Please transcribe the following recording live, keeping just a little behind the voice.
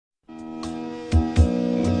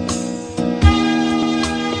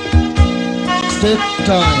Take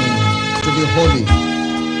time to be holy.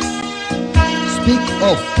 Speak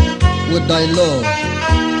up with thy Lord.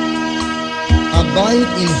 Abide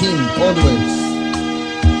in him always,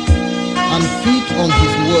 and feed on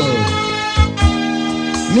his word.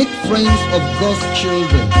 Make friends of God's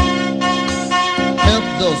children. Help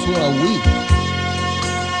those who are weak,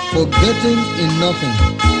 forgetting in nothing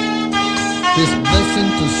his blessing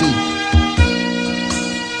to seek.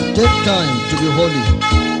 Take time to be holy.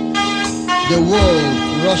 The world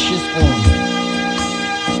rushes on.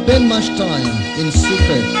 Spend much time in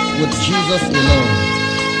secret with Jesus alone.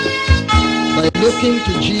 By looking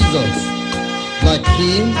to Jesus, like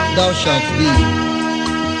him thou shalt be.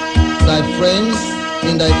 Thy friends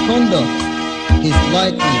in thy conduct his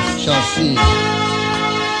likeness shall see.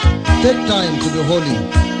 Take time to be holy.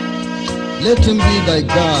 Let him be thy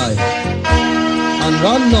guide, and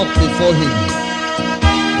run not before him,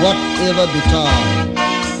 whatever betide,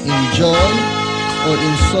 in joy or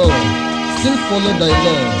in sorrow, still follow thy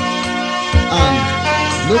Lord, and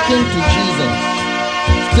looking to Jesus,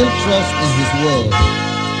 still trust in his word.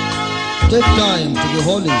 Take time to be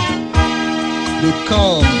holy. Be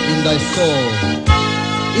calm in thy soul.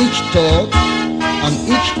 Each thought and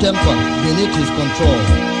each temper beneath his control.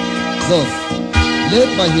 Thus, led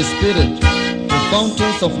by his spirit to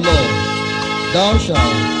fountains of love, thou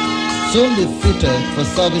shalt soon be fitted for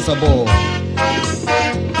service above.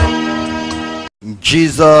 In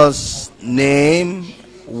Jesus' name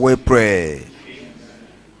we pray.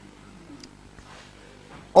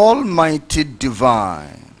 Almighty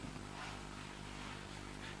Divine,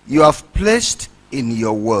 you have placed in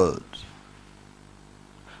your word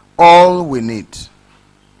all we need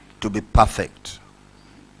to be perfect,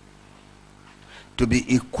 to be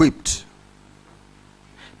equipped,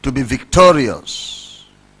 to be victorious,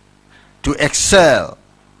 to excel,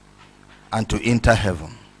 and to enter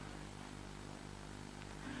heaven.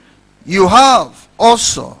 You have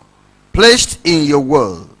also placed in your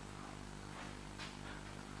word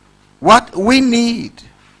what we need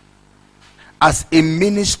as a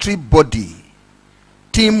ministry body,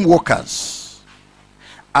 team workers,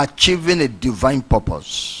 achieving a divine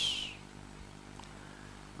purpose.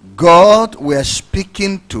 God, we are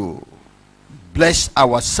speaking to bless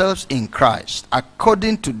ourselves in Christ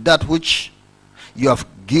according to that which you have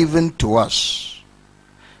given to us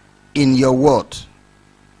in your word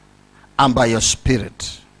and by your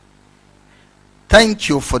spirit. Thank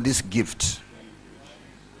you for this gift.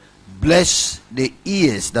 Bless the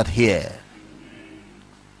ears that hear.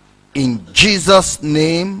 In Jesus'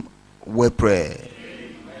 name we pray.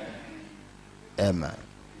 Amen.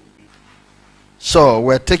 So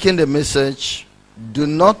we're taking the message, do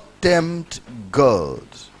not tempt God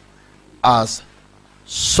as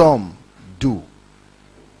some do.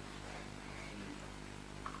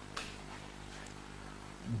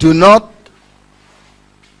 Do not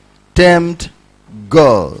tempt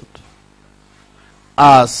God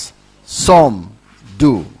as some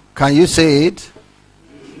do. Can you say it?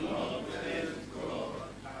 Do not tempt God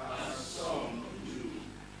as some do.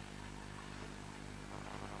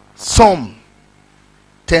 Some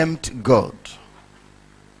tempt God.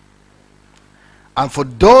 And for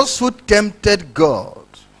those who tempted God,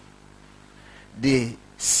 they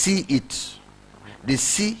see it. They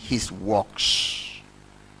see his works.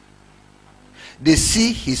 They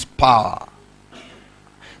see his power.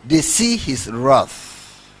 They see his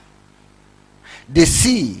wrath. They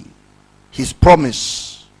see his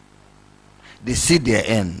promise. They see their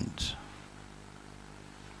end.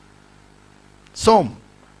 Some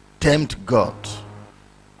tempt God.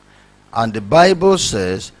 And the Bible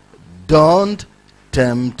says, don't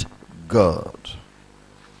tempt God.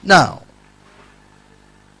 Now,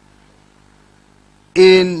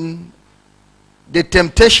 in the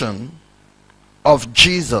temptation of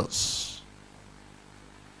Jesus,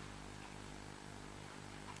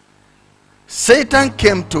 Satan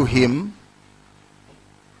came to him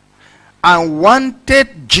and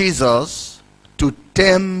wanted Jesus to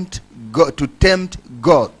tempt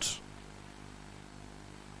God.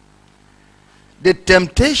 The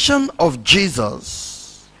temptation of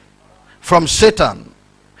Jesus from Satan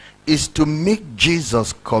is to make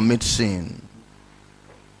Jesus commit sin.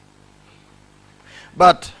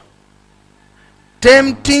 But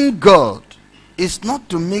tempting God is not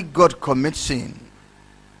to make God commit sin,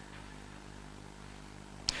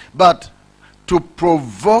 but to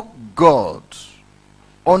provoke God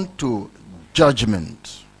unto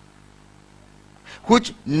judgment,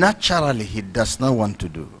 which naturally he does not want to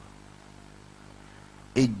do.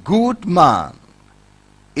 A good man,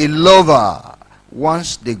 a lover,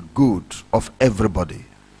 wants the good of everybody.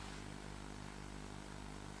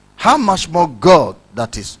 how much more God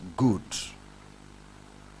that is good?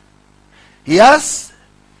 He has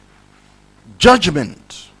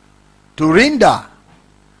judgment to render.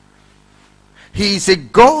 He is a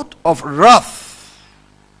God of wrath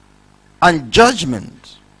and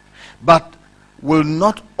judgment, but will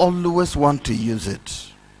not always want to use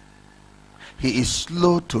it. He is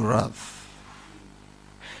slow to wrath.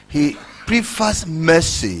 He prefers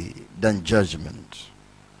mercy than judgment.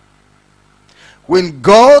 When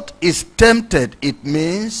God is tempted, it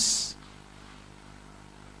means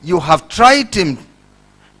you have tried him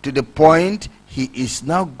to the point he is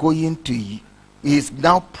now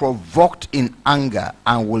provoked in anger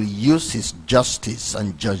and will use his justice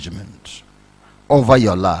and judgment over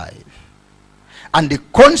your life. And the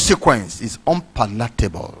consequence is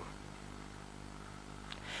unpalatable.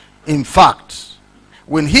 In fact,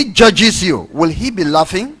 when he judges you, will he be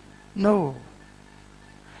laughing? No.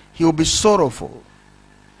 He will be sorrowful.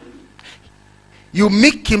 You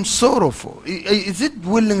make him sorrowful. Is it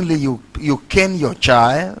willingly you cane your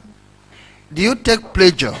child? Do you take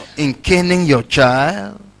pleasure in caning your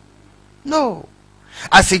child? No.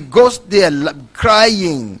 As he goes there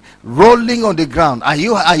crying, rolling on the ground, are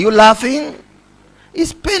you laughing?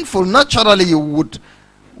 It's painful. Naturally, you would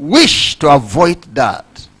wish to avoid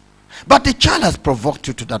that. But the child has provoked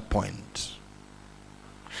you to that point.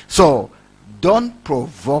 So, don't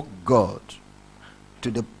provoke God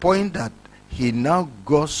to the point that he now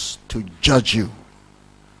goes to judge you.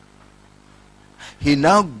 He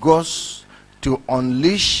now goes to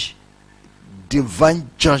unleash divine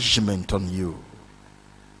judgment on you.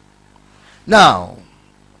 Now,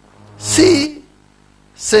 see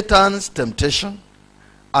Satan's temptation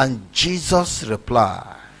and Jesus'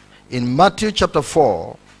 reply in Matthew chapter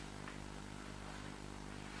 4,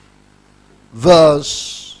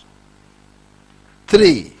 verse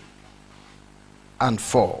 3 and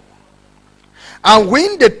 4. And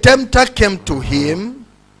when the tempter came to him,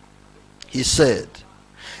 he said,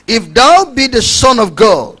 if thou be the Son of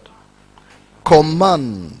God,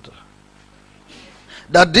 command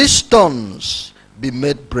that these stones be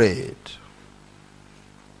made bread.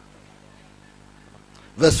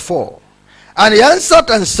 Verse 4. And he answered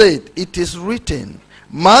and said, it is written,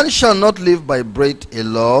 man shall not live by bread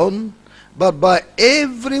alone, but by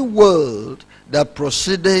every word that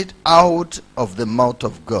proceeded out of the mouth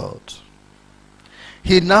of God.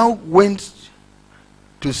 He now went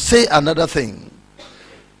to say another thing,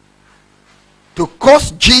 to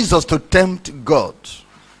cause Jesus to tempt God.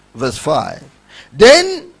 Verse 5.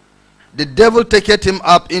 Then the devil taketh him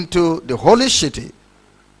up into the holy city,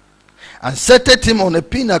 and setteth him on a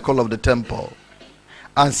pinnacle of the temple,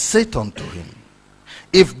 and said unto him,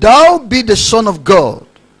 if thou be the Son of God,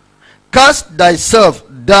 cast thyself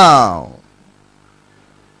down.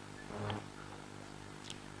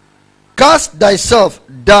 Cast thyself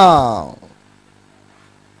down.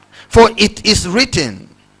 For it is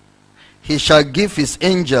written, he shall give his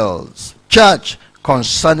angels charge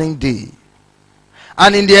concerning thee,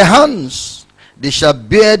 and in their hands they shall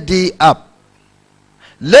bear thee up,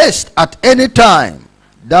 lest at any time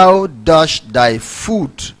thou dash thy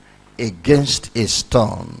foot against a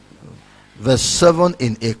stone. Verse 7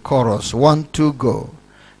 in a chorus. 1, 2, go.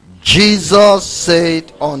 Jesus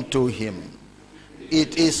said unto him,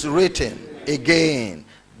 it is written again,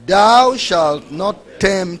 thou shalt not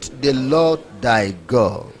tempt the Lord thy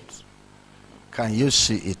God. Can you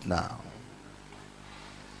see it now?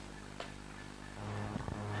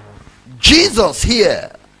 Jesus here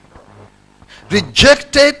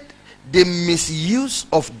rejected the misuse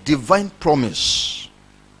of divine promise.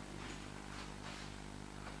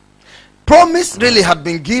 Promise really had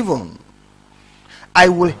been given. I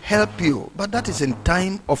will help you, but that is in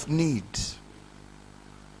time of need.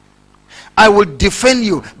 I will defend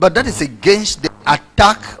you, but that is against the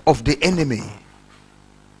attack of the enemy.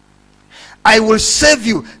 I will save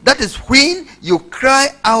you. That is when you cry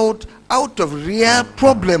out of real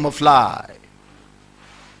problem of life.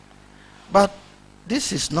 But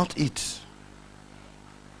this is not it.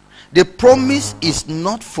 The promise is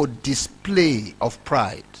not for display of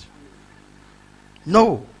pride.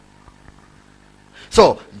 No.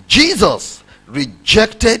 So Jesus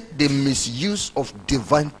rejected the misuse of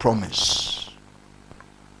divine promise.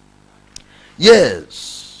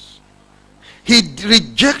 Yes. He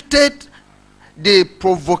rejected the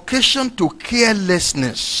provocation to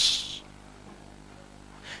carelessness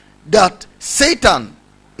that Satan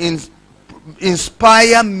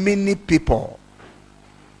inspire many people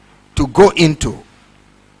to go into.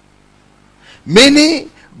 Many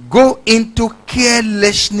go into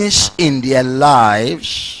carelessness in their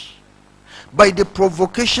lives by the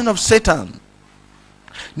provocation of Satan.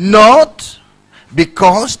 Not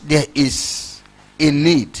because there is a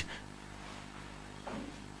need,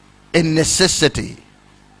 a necessity,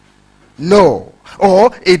 no,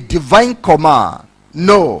 or a divine command,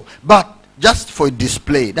 no, but just for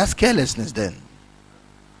display. That's carelessness then.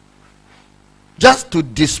 Just to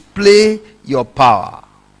display your power.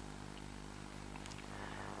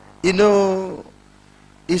 You know,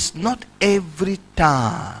 it's not every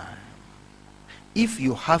time. If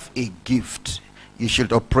you have a gift, you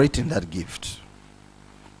should operate in that gift.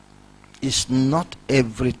 It's not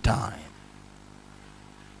every time.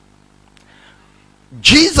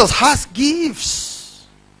 Jesus has gifts.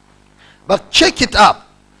 But check it up.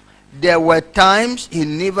 There were times he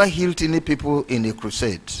never healed any people in a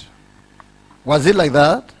crusade. Was it like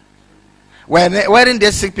that? Weren't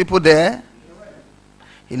there sick people there?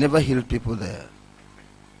 He never healed people there.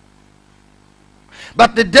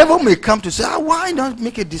 But the devil may come to say, why not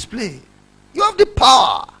make a display? You have the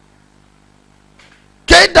power.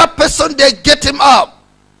 Get that person there, get him up.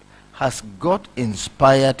 Has God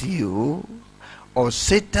inspired you, or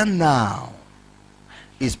Satan now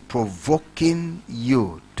is provoking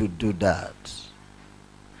you to do that?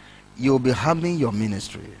 You'll be harming your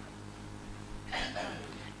ministry.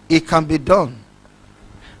 It can be done,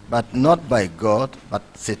 but not by God, but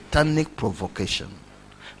satanic provocation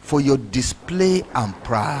for your display and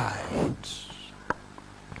pride,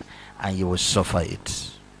 and you will suffer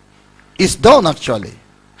it. It's done actually.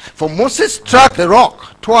 For Moses struck the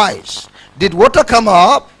rock twice. Did water come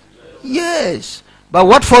up? Yes. But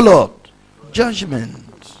what followed?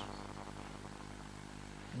 Judgment.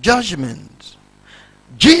 Judgment.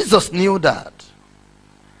 Jesus knew that.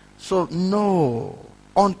 So no,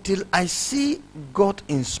 until I see God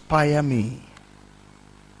inspire me,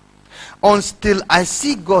 until I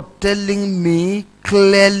see God telling me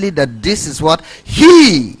clearly that this is what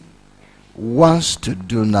he wants to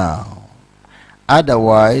do now.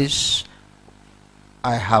 Otherwise,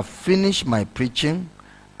 I have finished my preaching.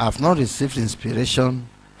 I have not received inspiration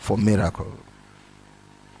for miracle.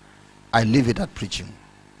 I leave it at preaching.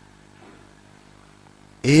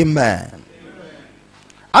 Amen. Amen.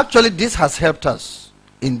 Actually, this has helped us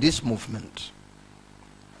in this movement.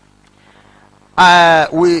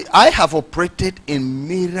 I have operated in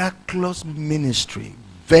miraculous ministry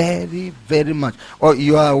very, very much. Oh,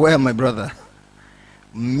 you are aware, my brother.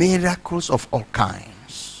 Miracles of all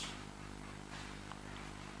kinds.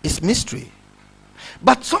 It's mystery.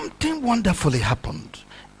 But something wonderfully happened.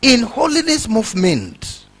 In holiness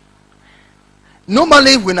movement,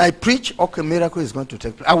 normally when I preach, okay, miracle is going to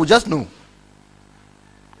take place, I will just know.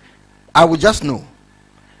 I will just know.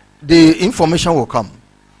 The information will come.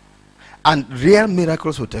 And real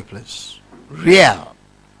miracles will take place. Real.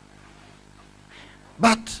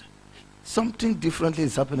 But something differently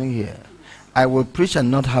is happening here. I will preach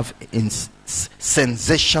and not have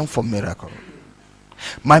sensation for miracle.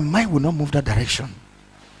 My mind will not move that direction.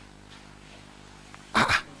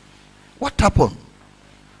 What happened?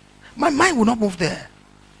 My mind will not move there.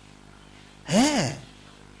 Hey.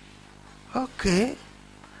 Okay.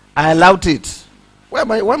 I allowed it. Why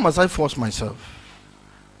must I force myself?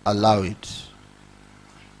 Allow it.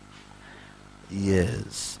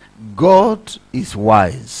 Yes. God is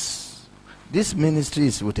wise. This ministry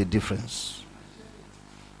is with a difference.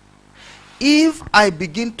 If I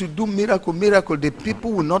begin to do miracle, the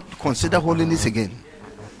people will not consider holiness again.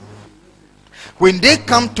 When they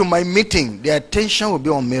come to my meeting, their attention will be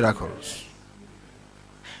on miracles.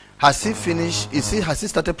 Has he finished? Has he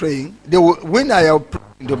started praying? When I am praying,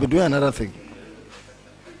 they'll be doing another thing.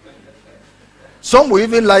 Some will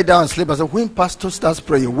even lie down and sleep and say, when pastor starts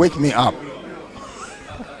praying, wake me up.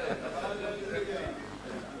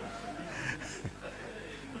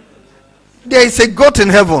 There is a God in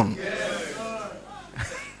heaven.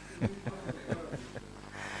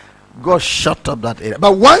 God shut up that area.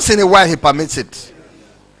 But once in a while he permits it.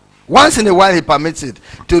 Once in a while he permits it.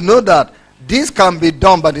 To know that this can be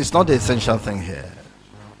done, but it's not the essential thing here.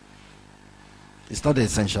 It's not the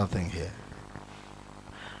essential thing here.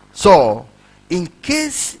 So, in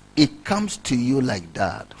case it comes to you like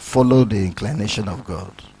that, follow the inclination of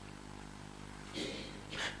God.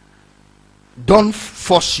 Don't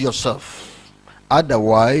force yourself.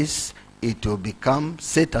 Otherwise, it will become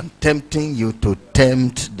Satan tempting you to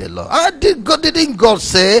tempt the Lord. Didn't God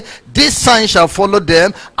say, this sign shall follow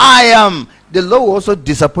them? I am. The Lord will also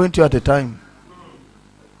disappoint you at a time.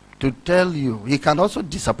 To tell you, he can also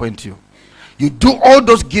disappoint you. You do all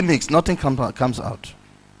those gimmicks, nothing comes out.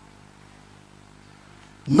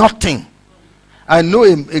 Nothing. I know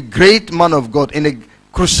a great man of God in a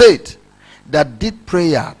crusade that did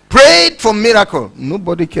prayer, prayed for miracle.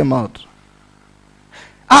 Nobody came out.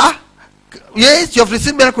 Yes, you have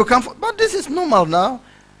received miracle comfort, but this is normal now.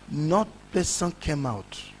 Not person came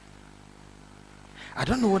out. I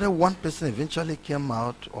don't know whether one person eventually came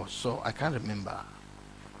out or so. I can't remember.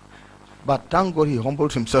 But thank God he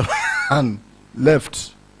humbled himself and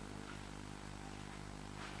left.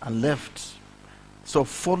 And left. So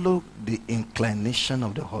follow the inclination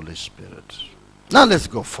of the Holy Spirit. Now let's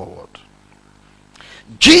go forward.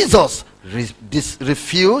 Jesus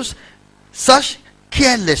refused such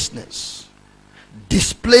carelessness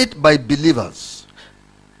displayed by believers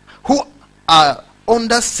who are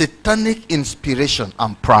under satanic inspiration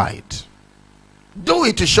and pride. Do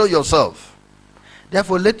it to show yourself.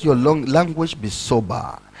 Therefore, let your language be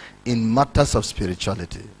sober in matters of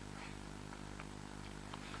spirituality,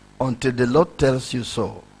 until the Lord tells you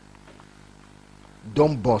so.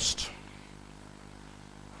 Don't boast.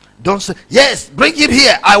 Don't say, yes, bring him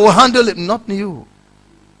here, I will handle it. Not you.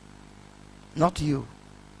 Not you.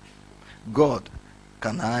 God,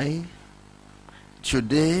 can I?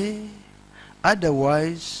 Today?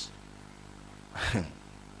 Otherwise,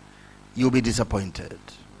 you'll be disappointed.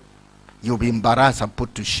 You'll be embarrassed and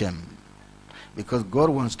put to shame. Because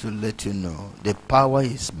God wants to let you know the power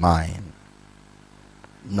is mine,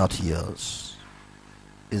 not yours.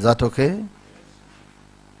 Is that okay?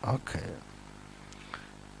 Okay.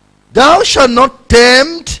 Thou shalt not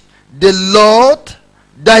tempt the Lord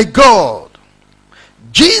thy God.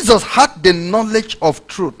 Jesus had the knowledge of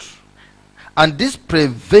truth, and this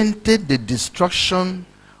prevented the destruction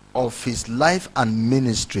of his life and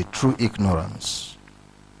ministry through ignorance.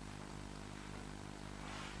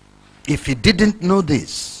 If he didn't know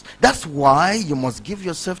this, that's why you must give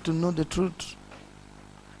yourself to know the truth.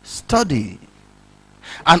 Study.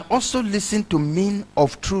 And also listen to men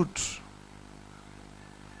of truth.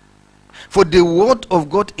 For the word of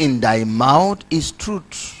God in thy mouth is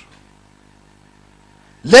truth.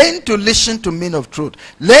 Learn to listen to men of truth.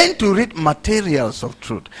 Learn to read materials of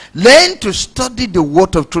truth. Learn to study the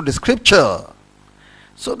word of truth, the scripture.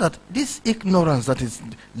 So that this ignorance that is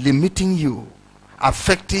limiting you,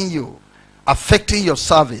 affecting your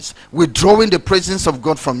service, withdrawing the presence of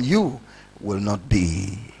God from you, will not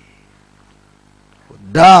be.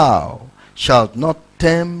 Thou shalt not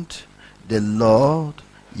tempt the Lord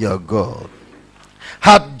your God.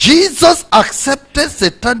 Had Jesus accepted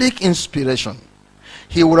satanic inspiration,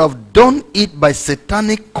 he would have done it by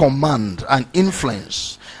satanic command and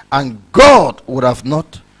influence, and God would have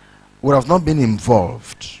not been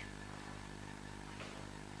involved.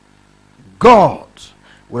 God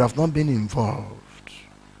would have not been involved.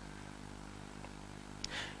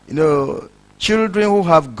 You know, children who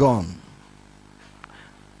have gone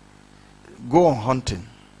go on hunting,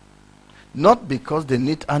 not because they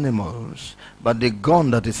need animals, but the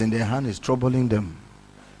gun that is in their hand is troubling them.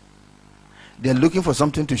 They're looking for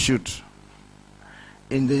something to shoot.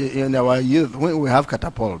 In our youth, when we have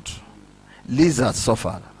catapult, lizards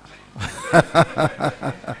suffer.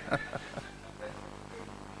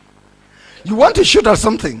 You want to shoot at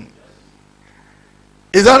something.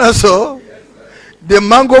 Is that also? Yes, the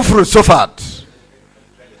mango fruit suffered.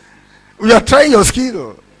 You are trying your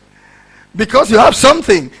skill. Because you have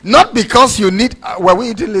something. Not because you need. Were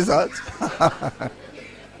we eating lizards?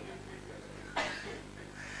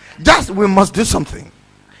 Just, we must do something.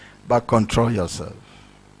 But control yourself.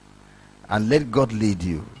 And let God lead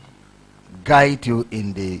you. Guide you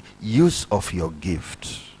in the use of your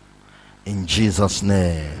gift. In Jesus'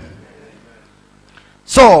 name.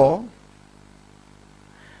 So,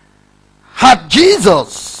 had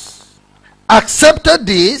Jesus accepted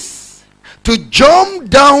this to jump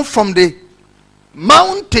down from the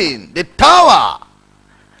mountain, the tower,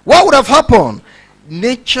 what would have happened?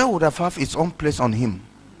 Nature would have had its own place on him.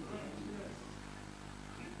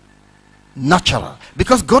 Natural.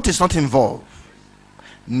 Because God is not involved.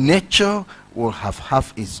 Nature will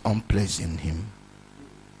have its own place in him.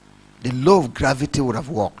 The law of gravity would have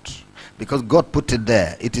worked. Because God put it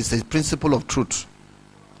there. It is a principle of truth.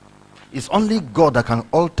 It's only God that can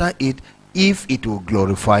alter it if it will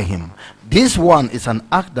glorify him. This one is an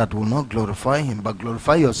act that will not glorify him, but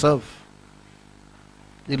glorify yourself.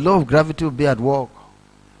 The law of gravity will be at work.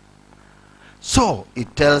 So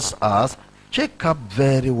it tells us, check up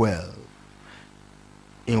very well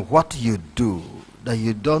in what you do, that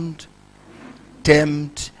you don't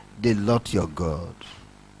tempt the Lord your God.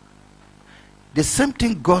 The same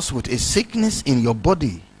thing goes with a sickness in your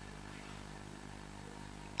body.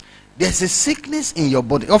 There's a sickness in your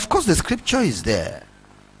body. Of course, the scripture is there.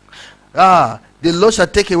 The Lord shall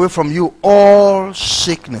take away from you all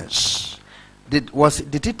sickness. Did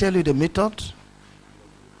he tell you the method?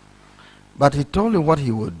 But he told you what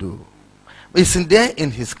he would do. It's in there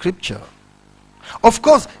in his scripture. Of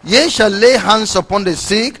course, ye shall lay hands upon the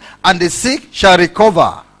sick, and the sick shall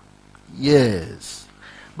recover. Yes.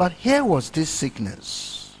 But here was this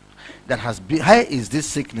sickness that has been, here is this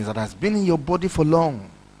sickness that has been in your body for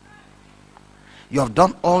long. You have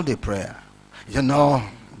done all the prayer. You say, no,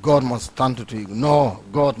 God must stand to you. No,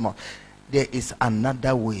 God must. There is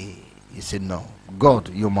another way. You say, no, God,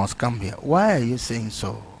 you must come here. Why are you saying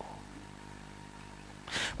so?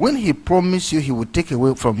 When he promised you he would take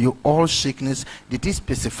away from you all sickness, did he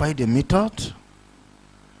specify the method?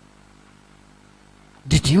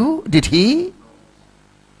 Did he?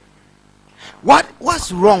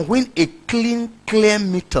 What's wrong when a clean, clear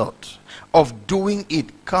method of doing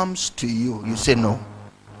it comes to you? You say, no.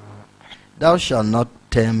 Thou shalt not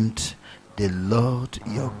tempt the Lord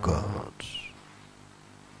your God.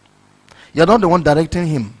 You're not the one directing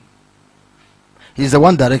him. He's the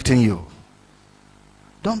one directing you.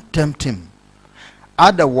 Don't tempt him.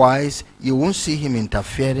 Otherwise, you won't see him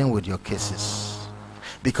interfering with your cases.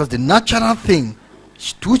 Because the natural thing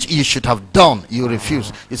which you should have done, you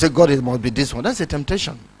refuse. You say, God, it must be this one. That's a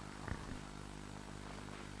temptation.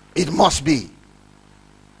 It must be.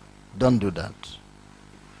 Don't do that.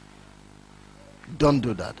 Don't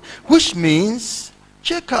do that. Which means,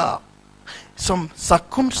 check up. Some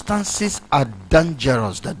circumstances are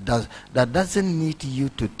dangerous that doesn't need you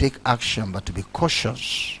to take action, but to be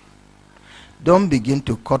cautious. Don't begin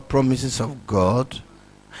to cut promises of God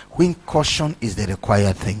when caution is the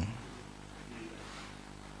required thing.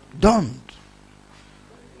 Don't.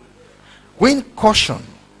 When caution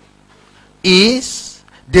is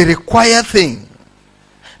the required thing,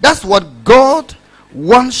 that's what God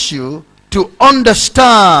wants you to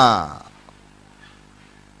understand.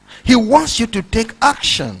 He wants you to take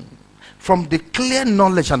action from the clear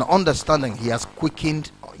knowledge and understanding he has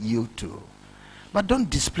quickened you to. But don't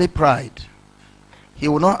display pride. He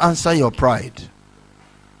will not answer your pride.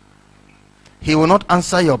 He will not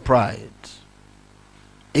answer your pride.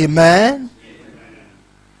 Amen? Amen.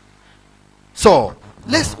 So,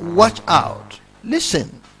 let's watch out.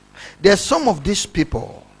 Listen, there are some of these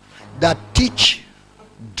people that teach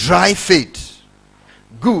dry faith.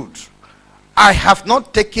 Good. I have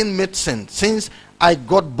not taken medicine since I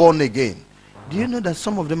got born again. Do you know that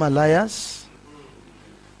some of them are liars?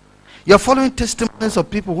 You're following testimonies of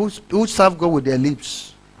people who serve God with their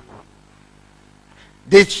lips.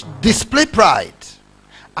 They display pride,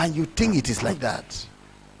 and you think it is like that.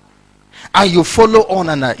 And you follow on,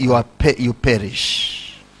 and you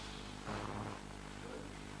perish.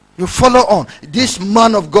 You follow on. This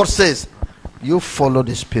man of God says, you follow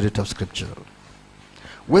the spirit of scripture.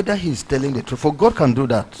 Whether he is telling the truth, for God can do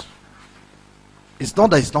that. It's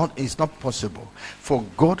not that it's not possible. For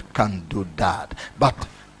God can do that. But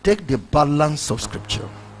take the balance of scripture.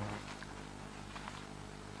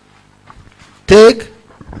 Take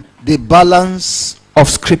the balance of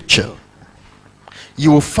scripture.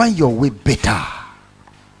 You will find your way better.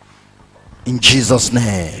 In Jesus'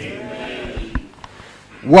 name. Amen.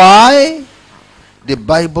 Why? The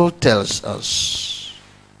Bible tells us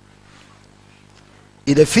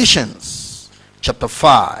in Ephesians chapter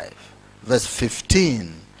 5 verse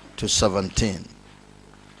 15 to 17.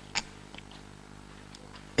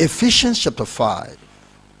 Ephesians chapter 5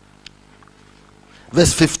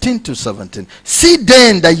 verse 15 to 17. See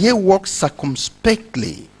then that ye walk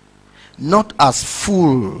circumspectly, not as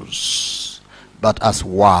fools, but as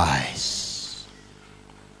wise,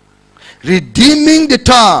 redeeming the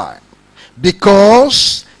time,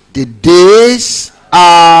 because the days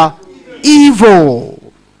are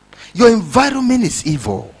evil. Your environment is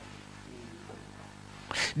evil.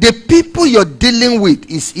 The people you're dealing with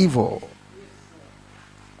is evil.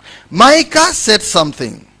 Micah said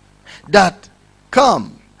something that,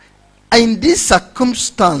 come, in this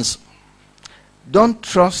circumstance, don't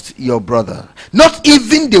trust your brother, not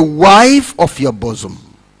even the wife of your bosom,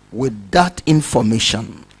 with that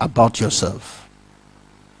information about yourself.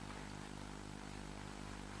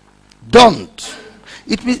 Don't.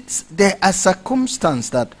 It means there are circumstances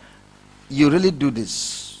that you really do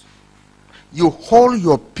this. You hold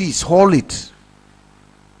your peace, hold it.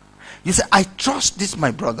 You say, I trust this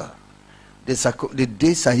my brother. The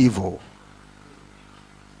days are evil.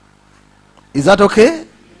 Is that okay?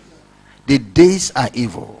 The days are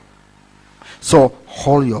evil. So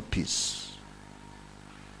hold your peace.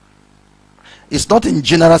 It's not in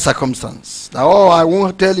general circumstance. Oh, I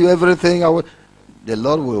won't tell you everything. The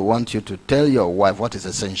Lord will want you to tell your wife what is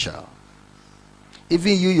essential.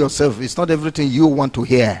 Even you yourself, it's not everything you want to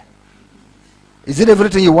hear. Is it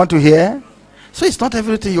everything you want to hear? So it's not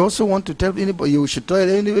everything you also want to tell anybody. You should tell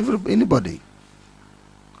anybody.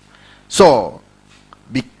 So,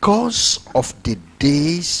 because of the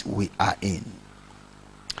days we are in,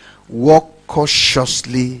 walk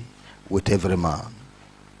cautiously with every man.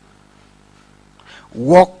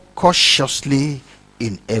 Walk cautiously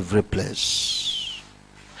in every place.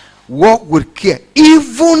 Walk with care,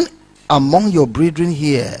 even among your brethren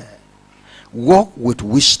here. Walk with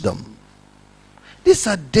wisdom. These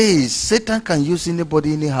are days Satan can use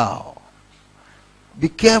anybody anyhow. Be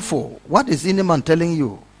careful. What is any man telling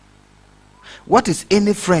you? What is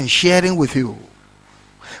any friend sharing with you?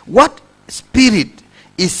 What spirit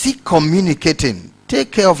is he communicating?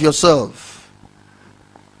 Take care of yourself.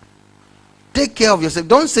 Take care of yourself.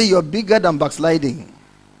 Don't say you're bigger than backsliding.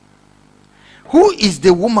 Who is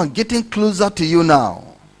the woman getting closer to you now?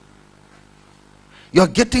 You're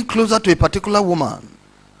getting closer to a particular woman.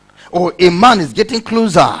 Or a man is getting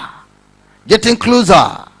closer. Getting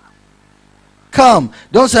closer. Come.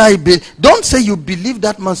 Don't say you believe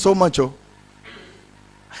that man so much. Oh.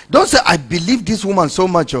 Don't say I believe this woman so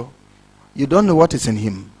much. Oh. You don't know what is in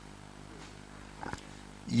him.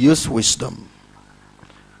 Use wisdom.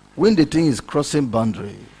 When the thing is crossing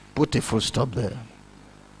boundary, put a full stop there.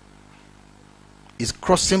 It's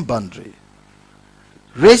crossing boundary.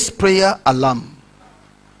 Raise prayer alarm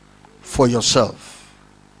for yourself.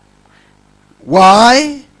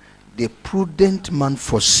 Why? The prudent man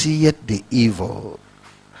foreseeth the evil.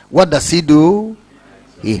 What does he do?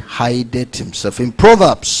 He hideth himself. In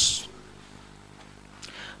Proverbs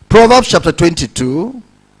chapter 22,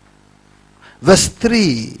 verse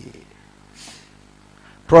 3.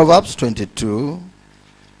 Proverbs 22,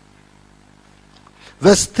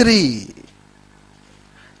 verse 3.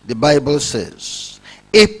 The Bible says,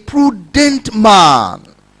 a prudent man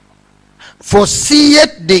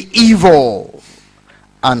foreseeth the evil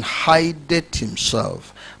and hideth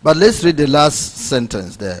himself. But let's read the last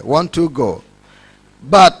sentence there. 1, 2, go.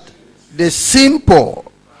 But the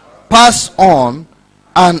simple pass on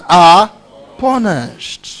and are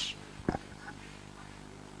punished.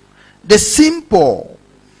 The simple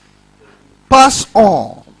pass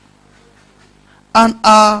on and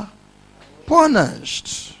are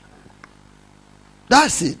punished.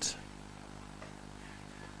 That's it.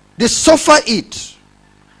 They suffer it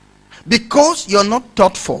because you're not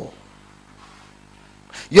thoughtful.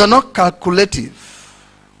 You're not calculative.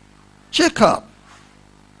 Check up.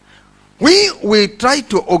 We try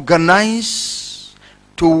to organize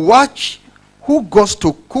to watch who goes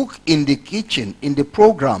to cook in the kitchen in the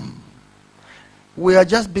program. We are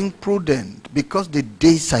just being prudent because the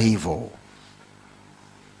days are evil.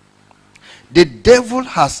 The devil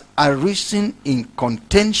has arisen in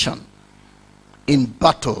contention, in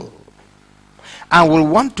battle, and will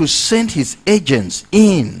want to send his agents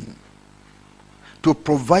in to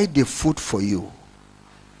provide the food for you.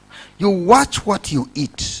 You watch what you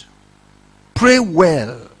eat. Pray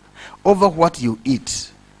well over what you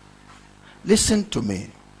eat. Listen to me.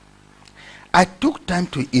 I took time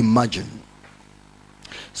to imagine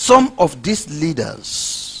some of these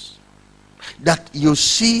leaders that you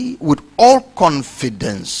see with all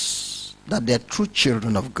confidence that they're true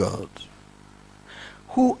children of God,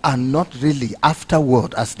 who are not really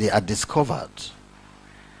afterward as they are discovered.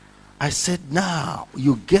 I said, now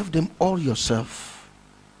you gave them all yourself.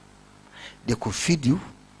 They could feed you.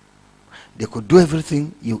 They could do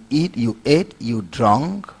everything. You eat, you ate, you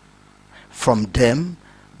drank from them,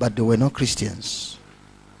 but they were not Christians.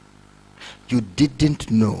 You didn't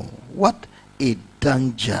know what a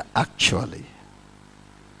danger actually.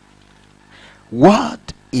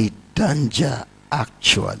 What a danger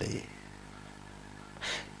actually.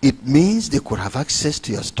 It means they could have access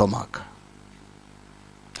to your stomach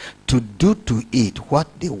to do to it what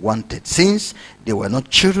they wanted, since they were not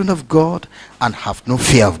children of God and have no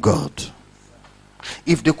fear of God.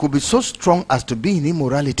 If they could be so strong as to be in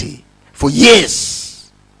immorality for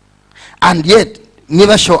years and yet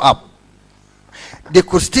never show up, they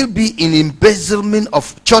could still be in embezzlement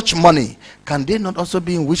of church money. Can they not also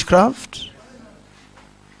be in witchcraft?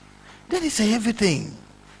 That is a heavy thing.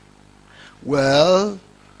 Well,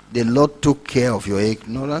 the Lord took care of your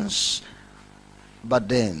ignorance, but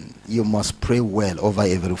then you must pray well over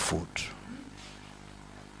every food.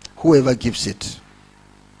 Whoever gives it,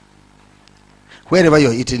 wherever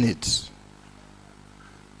you're eating it,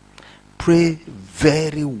 pray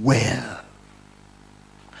very well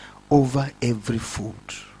over every food.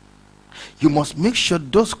 You must make sure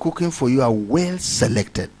those cooking for you are well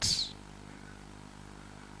selected,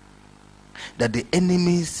 that the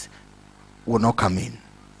enemies will not come in.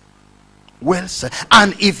 Well said.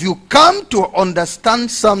 And if you come to understand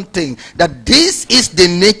something, that this is the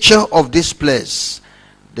nature of this place,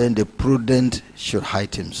 then the prudent should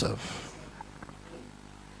hide himself.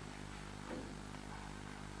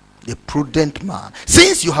 The prudent man.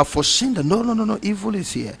 Since you have foreseen that no, evil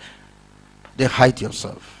is here, then hide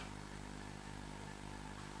yourself.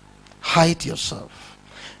 Hide yourself.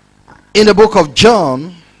 In the book of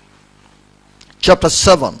John, chapter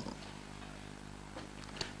 7,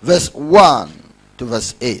 verse 1 to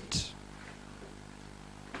verse 8.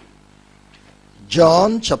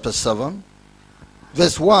 John chapter 7,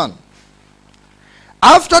 verse 1.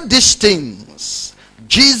 After these things,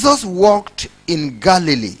 Jesus walked in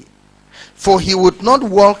Galilee, for he would not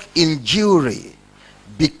walk in Jewry,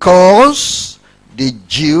 because the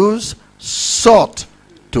Jews sought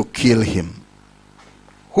to kill him.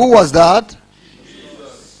 Who was that?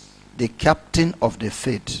 Jesus. The captain of the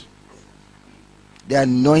faith, the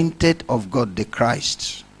anointed of God, the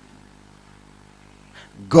Christ,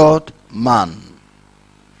 God man,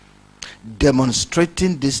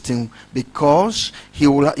 demonstrating this thing, because he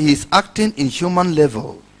is acting in human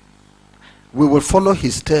level. We will follow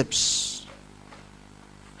his steps.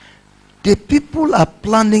 The people are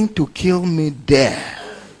planning to kill me there.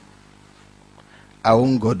 I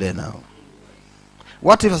won't go there now.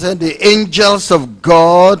 What if I said the angels of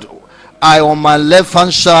God are on my left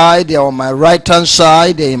hand side, they are on my right hand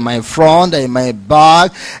side, they are in my front, they are in my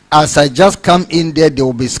back. As I just come in there, they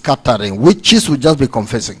will be scattering. Witches will just be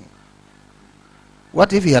confessing.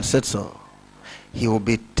 What if he had said so? He will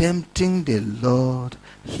be tempting the Lord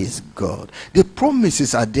his God. The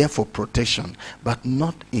promises are there for protection, but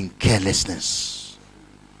not in carelessness.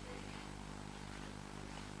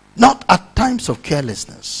 Not at times of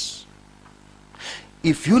carelessness.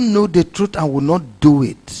 If you know the truth and will not do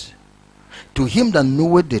it, to him that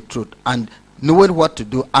knoweth the truth and knoweth what to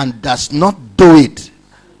do and does not do it,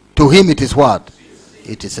 to him it is what?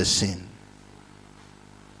 It is a sin.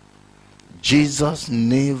 Jesus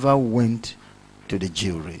never went to the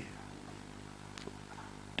Jewry.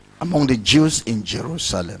 Among the Jews in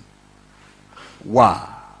Jerusalem,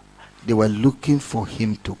 why? They were looking for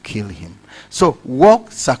him to kill him. So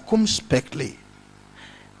walk circumspectly.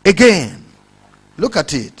 Again, look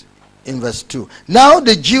at it in verse 2. Now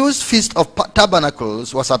the Jews' feast of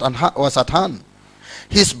tabernacles was at hand.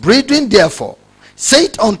 His brethren therefore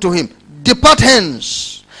said unto him, Depart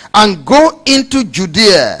hence, and go into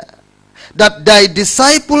Judea, that thy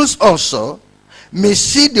disciples also may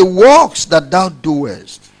see the works that thou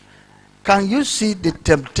doest. Can you see the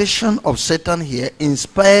temptation of Satan here,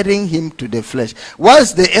 inspiring him to the flesh?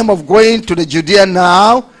 What's the aim of going to the Judea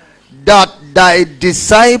now? That thy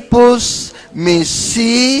disciples may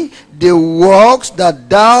see the works that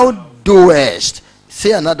thou doest.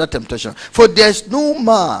 Say another temptation. For there is no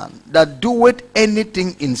man that doeth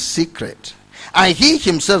anything in secret, and he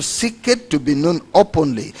himself seeketh to be known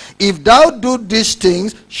openly. If thou do these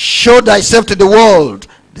things, show thyself to the world.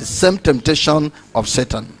 The same temptation of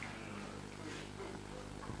Satan.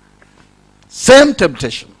 Same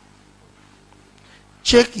temptation.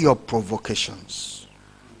 Check your provocations.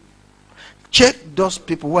 Check those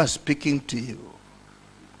people who are speaking to you.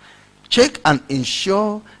 Check and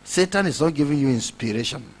ensure Satan is not giving you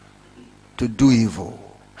inspiration to do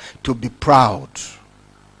evil, to be proud,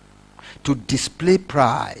 to display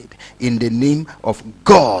pride in the name of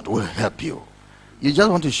God will help you. You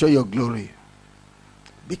just want to show your glory.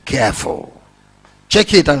 Be careful.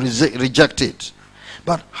 Check it and reject it.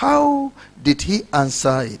 But how did he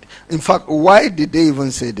answer it? In fact, why did they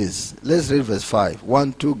even say this? Let's read verse 5.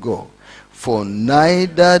 1, 2, go. For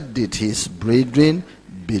neither did his brethren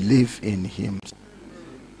believe in him.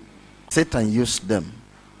 Satan used them.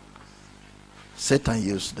 Satan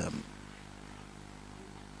used them.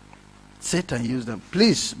 Satan used them.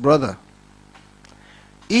 Please, brother,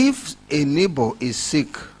 if a neighbor is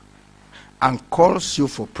sick and calls you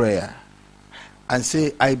for prayer and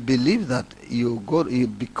say, I believe that you go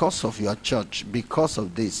because of your church, because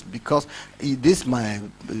of this, because this my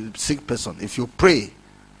sick person, if you pray,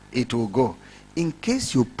 it will go. In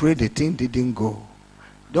case you pray, the thing didn't go,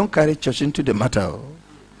 don't carry church into the matter.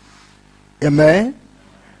 Amen?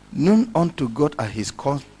 Known unto God are his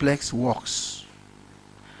complex works.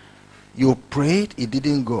 You prayed, it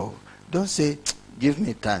didn't go. Don't say, give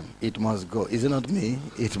me time, it must go. Is it not me?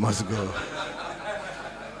 It must go.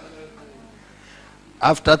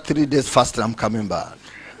 After 3 days fasting, I'm coming back.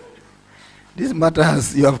 This matter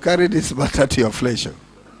you have carried this matter to your flesh.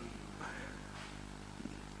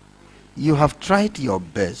 You have tried your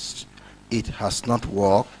best. It has not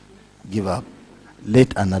worked. Give up.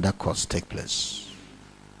 Let another course take place.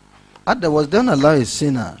 Otherwise, don't allow a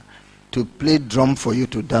sinner to play drum for you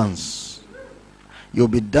to dance. You'll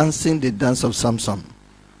be dancing the dance of Samson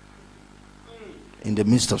in the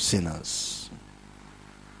midst of sinners.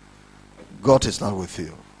 God is not with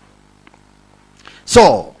you.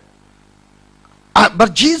 So,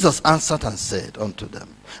 But Jesus answered and said unto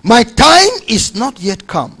them, my time is not yet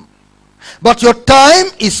come, but your time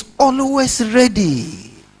is always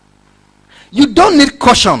ready. You don't need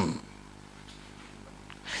caution.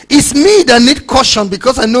 It's me that need caution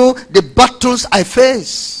because I know the battles I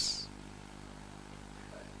face.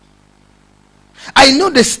 I know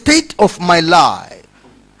the state of my life.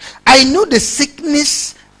 I know the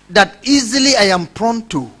sickness that easily I am prone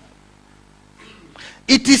to.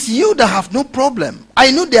 It is you that have no problem.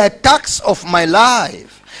 I know the attacks of my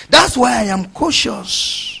life. That's why I am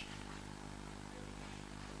cautious.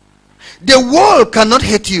 The world cannot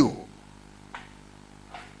hate you.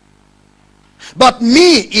 But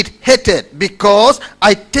me it hated, because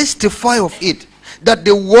I testify of it, that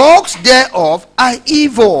the works thereof are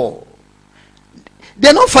evil.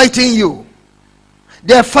 They're not fighting you.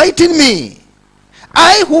 They're fighting me.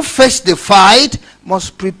 I who face the fight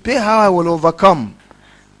must prepare how I will overcome.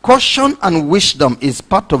 Caution and wisdom is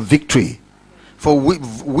part of victory. For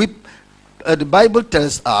the Bible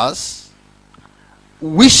tells us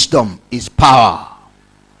wisdom is power.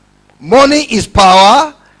 Money is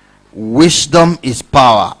power. Wisdom is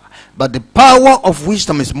power. But the power of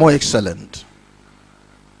wisdom is more excellent.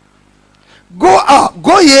 Go up,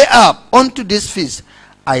 go ye up unto this feast.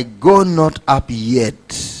 I go not up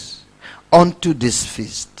yet unto this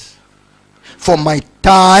feast, for my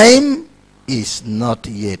time is not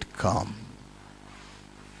yet come.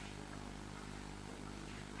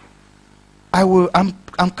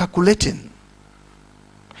 I'm calculating.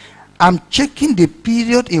 I'm checking the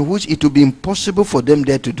period in which it will be impossible for them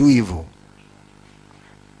there to do evil.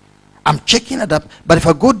 I'm checking it up. But if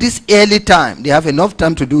I go this early time, they have enough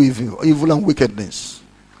time to do evil and wickedness.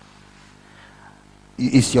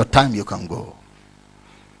 It's your time, you can go.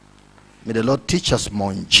 May the Lord teach us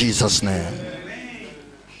more in Jesus' name.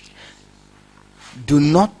 Do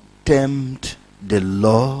not tempt the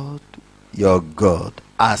Lord your God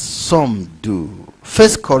as some do. 1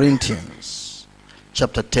 Corinthians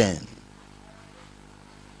chapter 10.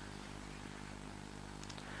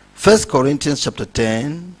 1 Corinthians chapter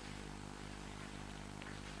 10.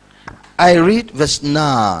 I read verse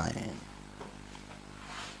 9.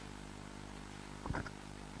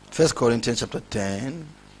 1 Corinthians chapter 10.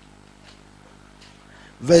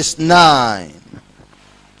 Verse 9.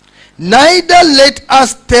 Neither let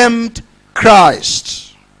us tempt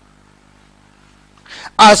Christ,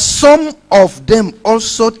 as some of them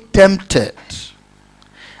also tempted,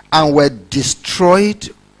 and were destroyed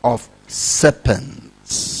of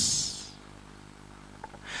serpents.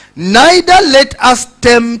 Neither let us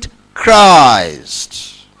tempt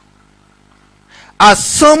Christ, as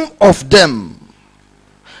some of them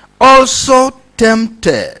also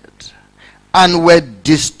tempted, and were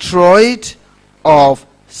destroyed of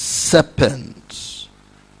serpents.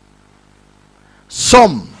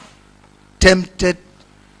 Some tempted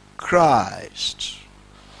Christ,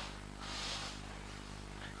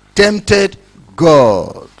 tempted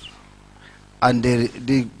God, and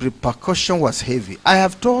the repercussion was heavy. I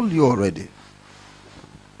have told you already.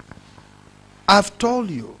 I've told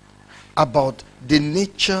you about the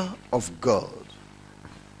nature of God.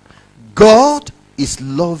 God is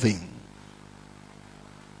loving,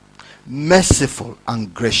 merciful,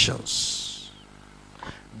 and gracious.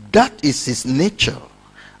 That is his nature,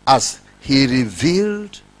 as he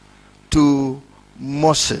revealed to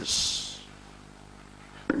Moses.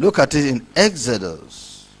 Look at it in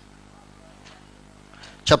Exodus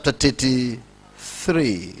chapter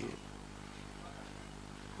 33.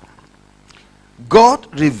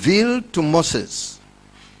 God revealed to Moses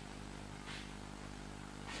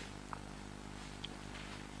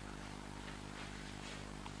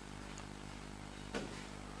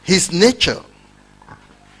his nature,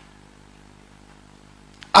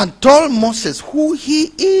 and told Moses who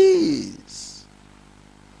he is.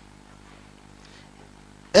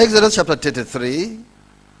 Exodus chapter 33,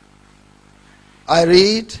 I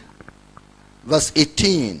read verse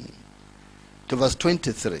 18 to verse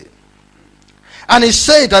 23. And he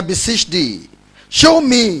said, I beseech thee, show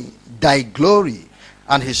me thy glory.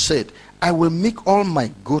 And he said, I will make all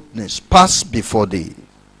my goodness pass before thee,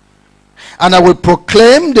 and I will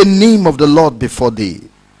proclaim the name of the Lord before thee,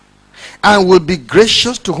 and will be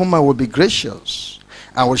gracious to whom I will be gracious,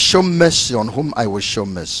 and will show mercy on whom I will show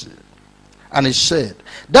mercy. And he said,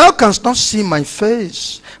 thou canst not see my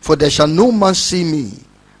face, for there shall no man see me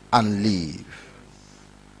and live.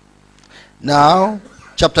 Now,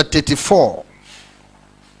 chapter 34.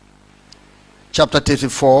 Chapter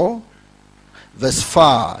 34, verse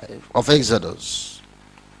 5 of Exodus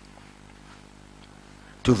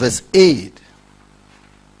to verse 8.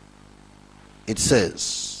 It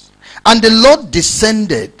says, And the Lord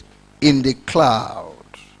descended in the cloud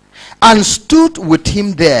and stood with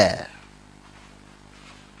him there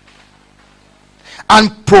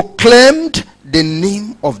and proclaimed the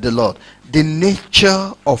name of the Lord, the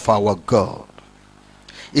nature of our God.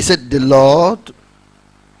 He said, the Lord,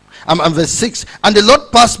 and verse 6, and the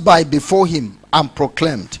Lord passed by before him and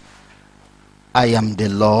proclaimed, I am the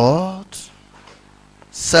Lord,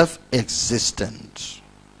 self-existent,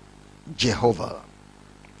 Jehovah.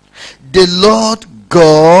 The Lord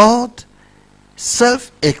God,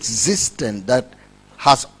 self-existent, that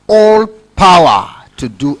has all power to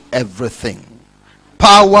do everything.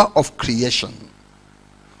 Power of creation.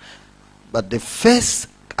 But the first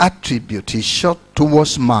attribute he showed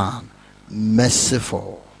towards man,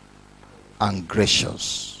 merciful and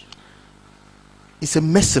gracious. He's a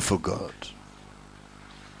merciful God.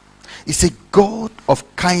 He's a God of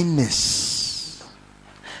kindness,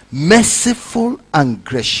 merciful and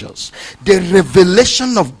gracious. The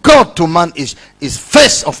revelation of God to man is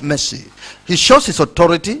first of mercy. He shows his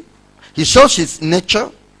authority, he shows his nature,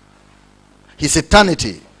 his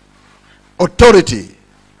eternity, authority,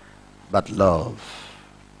 but love.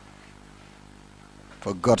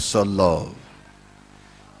 For God so loved,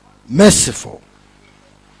 merciful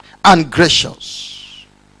and gracious,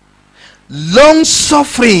 long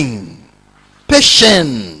suffering,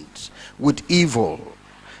 patient with evil,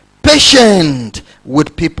 patient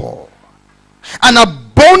with people, and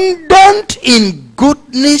abundant in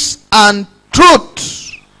goodness and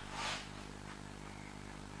truth,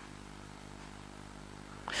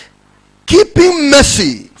 keeping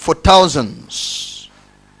mercy for thousands,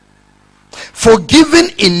 forgiving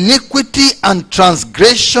iniquity and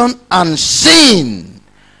transgression and sin.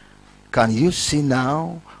 Can you see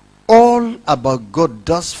now? All about God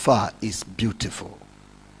thus far is beautiful.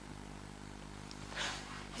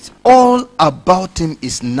 All about him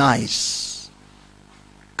is nice.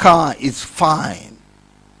 Car is fine.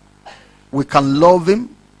 We can love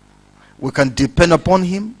him. We can depend upon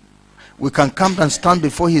him. We can come and stand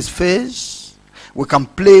before his face. We can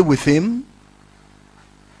play with him.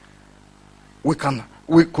 We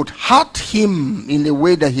could hurt him in a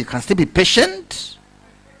way that he can still be patient.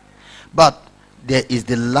 But there is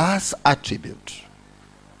the last attribute,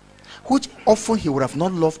 which often he would have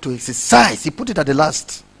not loved to exercise. He put it at the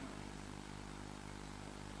last.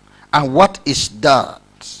 And what is that?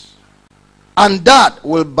 And that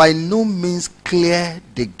will by no means clear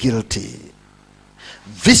the guilty,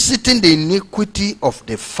 visiting the iniquity of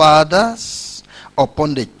the fathers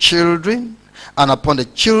upon the children, and upon the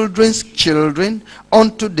children's children,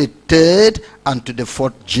 unto the third and to the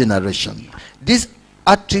fourth generation. This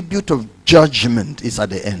attribute of judgment is at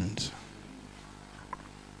the end.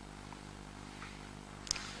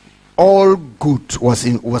 All good was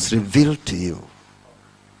revealed to you.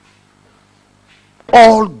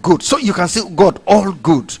 All good. So you can say, God, all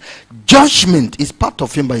good. Judgment is part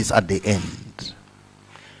of him, but it's at the end.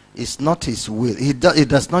 It's not his will. He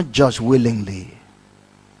does not judge willingly.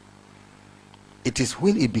 It is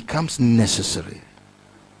when it becomes necessary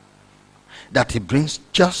that he brings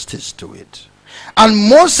justice to it. And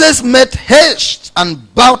Moses made haste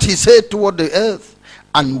and bowed his head toward the earth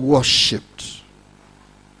and worshipped.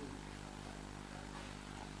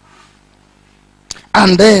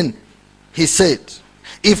 And then he said,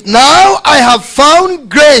 if now I have found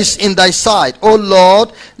grace in thy sight, O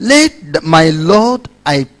Lord, let my Lord,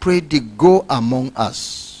 I pray thee, go among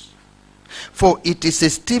us. For it is a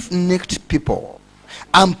stiff-necked people,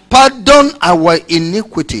 and pardon our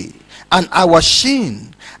iniquity and our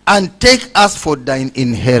sin, and take us for thine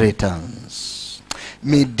inheritance.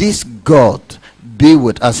 May this God be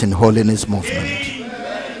with us in holiness movement.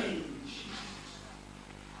 Amen.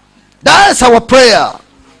 That is our prayer,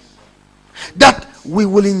 that we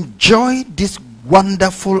will enjoy this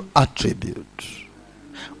wonderful attribute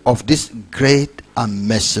of this great and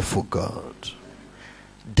merciful God.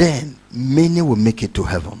 Then many will make it to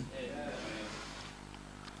heaven.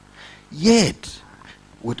 Yet,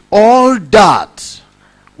 with all that,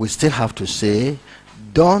 we still have to say,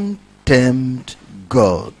 don't tempt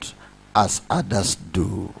God as others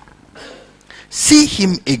do. See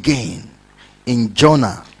him again in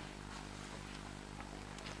Jonah.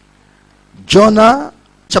 Jonah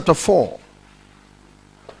chapter 4.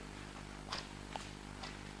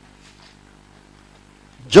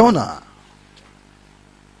 Jonah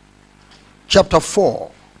chapter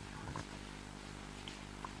 4.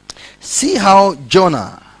 See how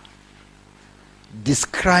Jonah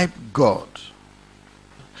described God.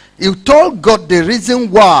 He told God the reason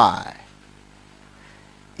why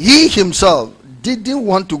he himself didn't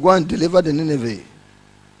want to go and deliver the Nineveh.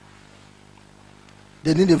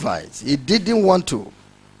 the Ninevites. He didn't want to.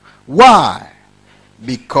 Why?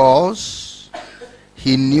 Because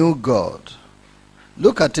he knew God.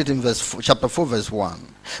 Look at it in chapter 4, verse 1.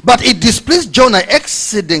 But it displeased Jonah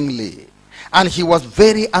exceedingly, and he was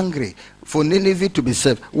very angry for Nineveh to be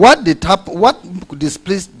saved. What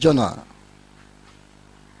displeased Jonah?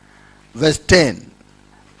 Verse 10.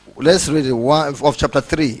 Let's read it of chapter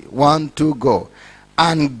 3. 1, 2, go.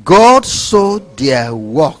 And God saw their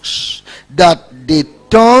works, that they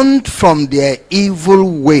turned from their evil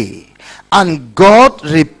way. And God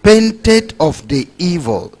repented of the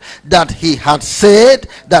evil that he had said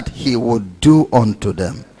that he would do unto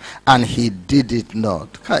them. And he did it not.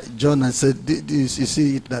 Jonah said, you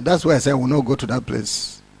see, that's why I said I will not go to that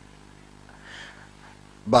place.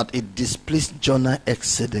 But it displeased Jonah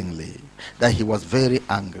exceedingly, that he was very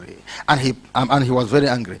angry. And he was very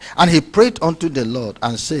angry. And he prayed unto the Lord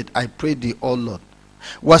and said, I pray thee, O Lord,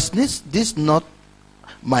 was this not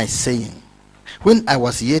my saying, when I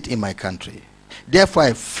was yet in my country? Therefore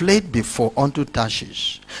I fled before unto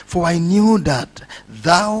Tarshish, for I knew that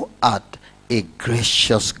thou art a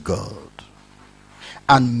gracious God,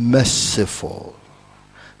 and merciful,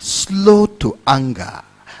 slow to anger,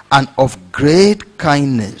 and of great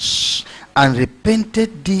kindness, and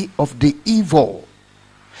repented thee of the evil.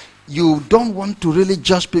 You don't want to really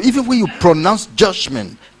judge people. Even when you pronounce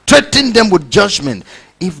judgment, threaten them with judgment,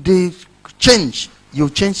 if they change, you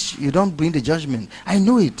change, you don't bring the judgment. I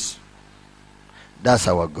know it. That's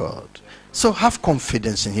our God. So have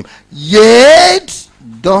confidence in him. Yet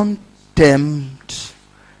don't tempt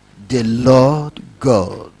the Lord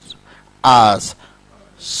God as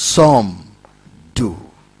some do.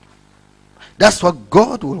 That's what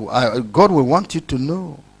God will want you to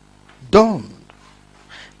know. Don't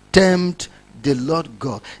tempt the Lord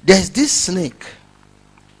God. There's this snake,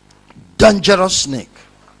 dangerous snake,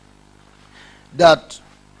 that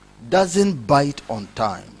doesn't bite on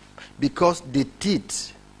time because the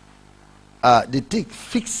teeth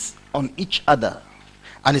fix on each other,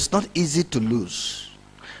 and it's not easy to lose.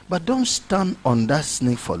 But don't stand on that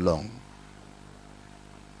snake for long.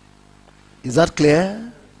 Is that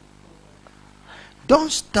clear?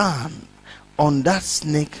 Don't stand on that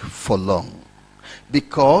snake for long,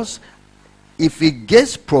 because if it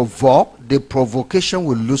gets provoked, the provocation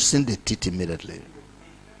will loosen the teeth immediately.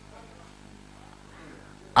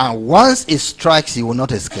 And once it strikes, he will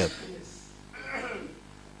not escape.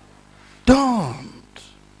 Don't.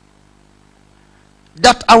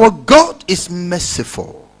 That our God is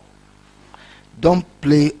merciful. Don't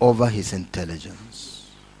play over his intelligence.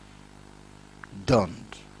 Don't.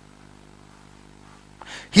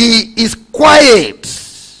 He is quiet.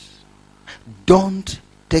 Don't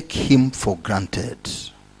take him for granted.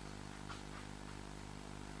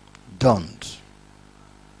 Don't.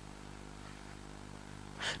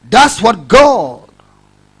 That's what God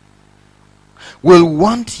will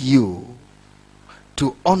want you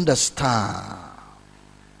to understand.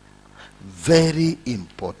 Very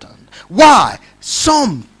important. Why?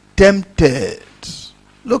 Some tempted.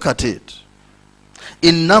 Look at it.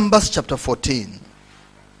 In Numbers chapter 14.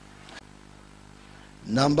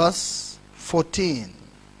 Numbers 14.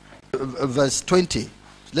 Verse 20.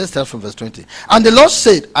 Let's start from verse 20. And the Lord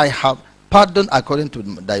said, I have pardoned according to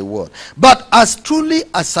thy word. But as truly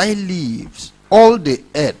as I live, all the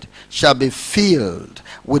earth shall be filled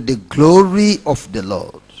with the glory of the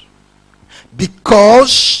Lord.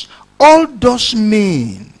 Because all those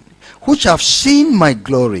men which have seen my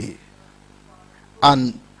glory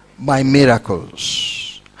and my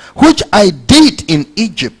miracles, which I did in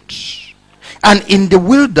Egypt and in the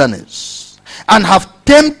wilderness, and have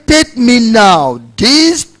tempted me now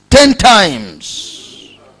these 10 times,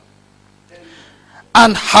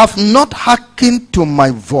 and have not hearkened to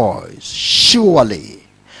my voice, surely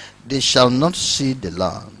they shall not see the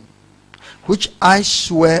land which I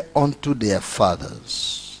swear unto their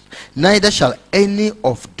fathers, neither shall any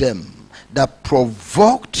of them that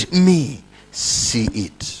provoked me see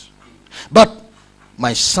it. But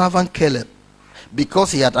my servant Caleb,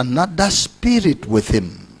 because he had another spirit with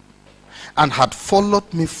him, and had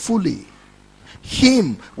followed me fully,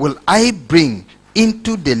 him will I bring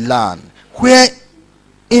into the land where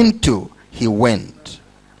into he went,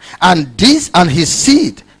 and his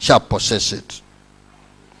seed shall possess it.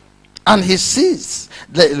 And his seeds,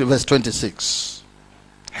 verse 26.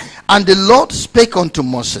 And the Lord spake unto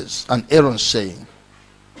Moses and Aaron, saying,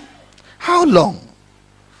 how long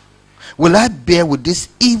will I bear with this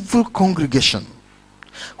evil congregation,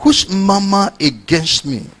 whose murmur against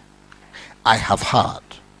me I have heard?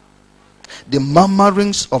 The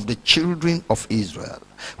murmurings of the children of Israel,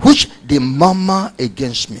 which they murmur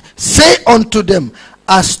against me. Say unto them,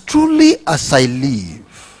 as truly as I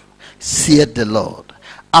live, saith the Lord,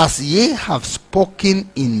 as ye have spoken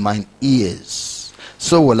in mine ears,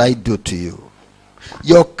 so will I do to you.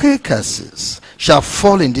 Your carcasses shall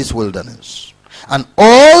fall in this wilderness, and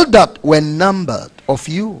all that were numbered of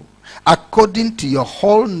you, according to your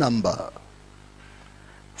whole number,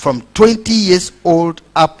 from 20 years old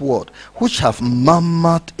upward, which have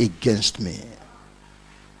murmured against me.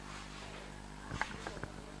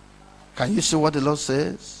 Can you see what the Lord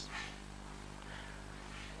says?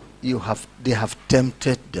 They have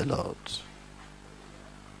tempted the Lord.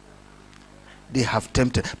 They have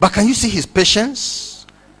tempted. But can you see his patience?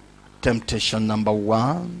 Temptation number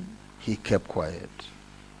 1, he kept quiet.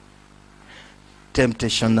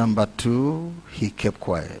 Temptation number 2, he kept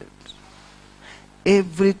quiet.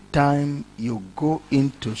 Every time you go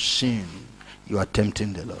into sin, you are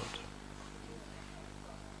tempting the Lord.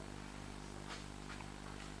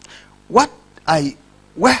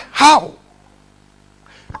 How?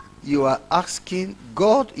 You are asking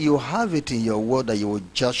God, you have it in your word that you will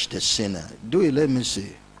judge the sinner. Do it, let me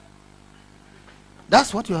see.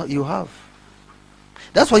 That's what you have.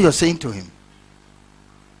 That's what you're saying to him.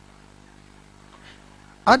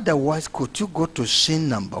 Otherwise, could you go to sin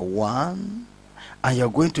number 1 and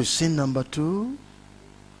you're going to sin number 2?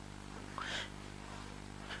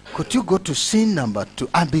 Could you go to sin number 2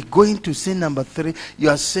 and be going to sin number 3? You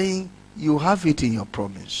are saying you have it in your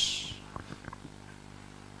promise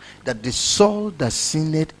that the soul that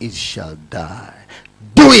sinneth, it shall die.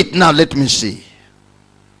 Do it now, let me see.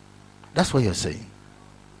 That's what you're saying.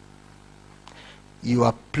 You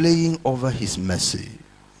are playing over his mercy.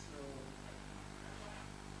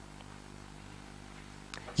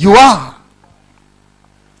 You are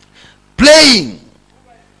playing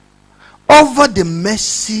over the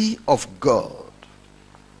mercy of God.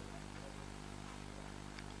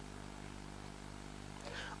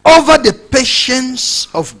 Over the patience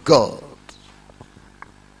of God.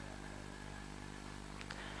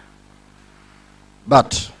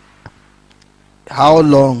 But how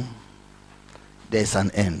long? There's an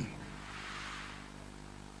end.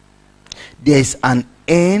 There's an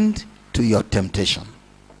end to your temptation.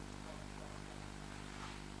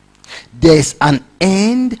 There's an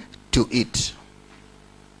end to it.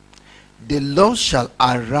 The Lord shall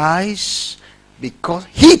arise, because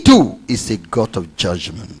he too is a God of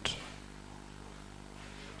judgment.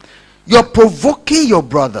 You're provoking your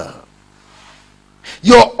brother.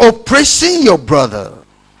 You're oppressing your brother.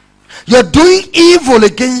 You're doing evil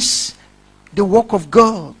against the work of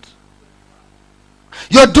God.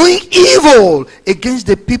 You're doing evil against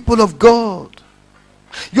the people of God.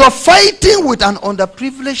 You're fighting with an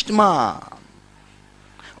underprivileged man,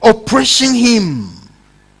 oppressing him.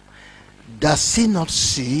 Does he not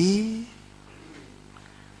see?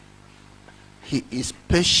 He is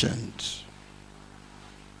patient.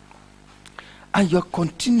 And you're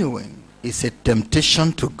continuing. It's a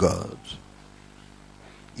temptation to God.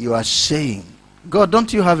 You are saying, God,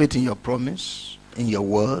 don't you have it in your promise, in your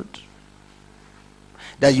word,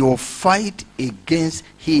 that you will fight against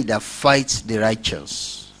he that fights the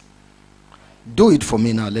righteous? Do it for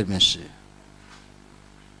me now, let me see.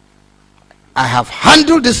 I have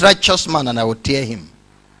handled this righteous man and I will tear him.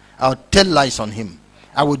 I will tell lies on him.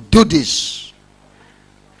 I will do this.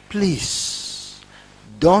 Please,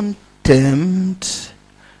 don't tempt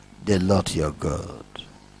the Lord your God.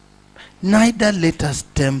 Neither let us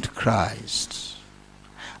tempt Christ,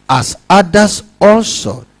 as others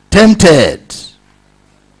also tempted.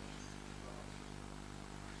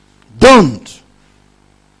 Don't.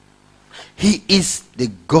 He is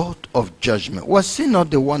the God of judgment. Was he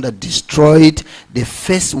not the one that destroyed the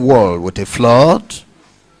first world with a flood?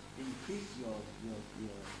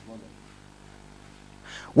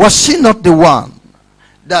 Was he not the one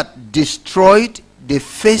that destroyed the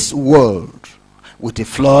first world with a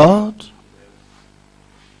flood?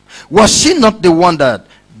 Was he not the one that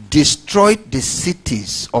destroyed the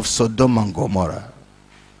cities of Sodom and Gomorrah?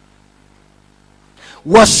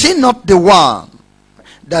 Was he not the one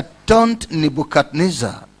that turned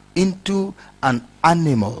Nebuchadnezzar into an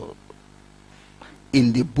animal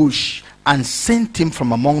in the bush and sent him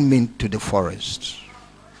from among men to the forest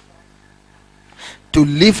to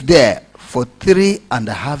live there for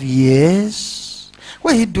 3.5 years?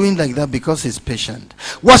 Why is he doing like that? Because he's patient.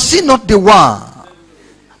 Was he not the one?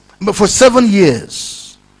 But for 7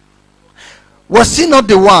 years, was he not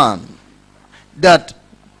the one that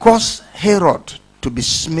caused Herod to be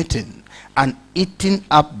smitten and eaten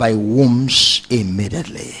up by worms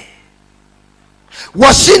immediately?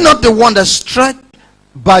 Was he not the one that struck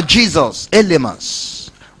by Jesus,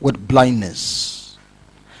 Elymas, with blindness.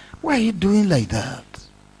 Why are you doing like that?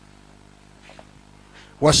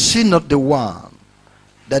 Was she not the one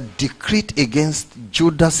that decreed against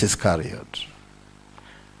Judas Iscariot?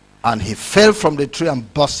 And he fell from the tree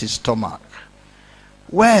and burst his stomach.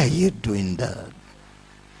 Why are you doing that?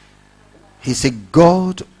 He's a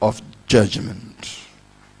God of judgment.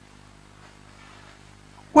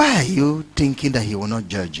 Why are you thinking that he will not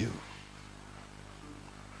judge you?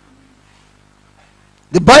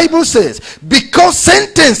 The Bible says, because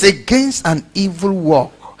sentence against an evil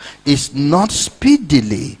work is not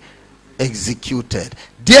speedily executed,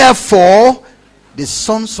 therefore the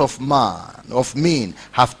sons of men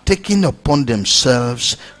have taken upon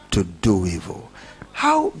themselves to do evil.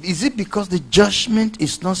 How is it because the judgment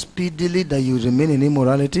is not speedily that you remain in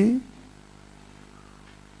immorality?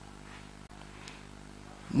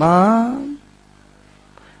 Man,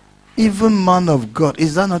 even man of God,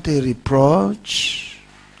 is that not a reproach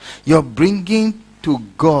you're bringing to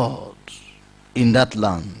God in that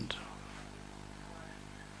land?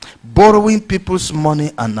 Borrowing people's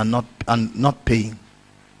money and not paying,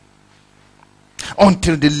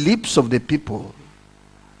 until the lips of the people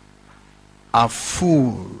are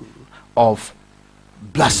full of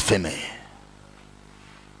blasphemy,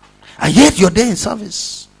 and yet you're there in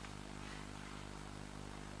service.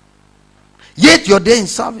 Yet you're there in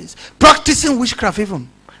service, practicing witchcraft, even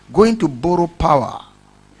going to borrow power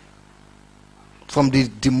from the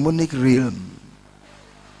demonic realm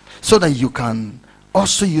so that you can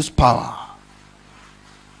also use power.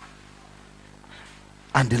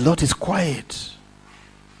 And the Lord is quiet.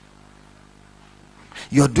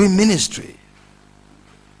 You're doing ministry.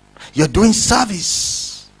 You're doing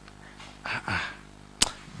service.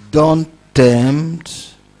 Don't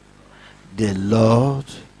tempt the Lord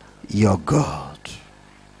your God.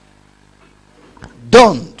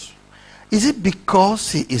 Don't. Is it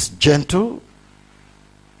because he is gentle?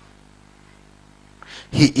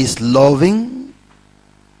 He is loving?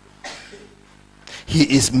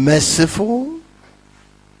 He is merciful?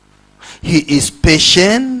 He is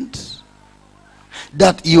patient,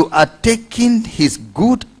 that you are taking his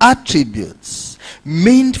good attributes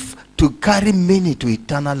meant to carry many to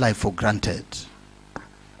eternal life for granted?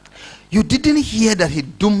 You didn't hear that he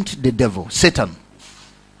doomed the devil, Satan,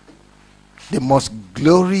 the most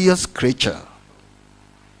glorious creature.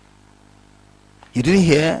 You didn't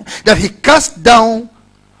hear that he cast down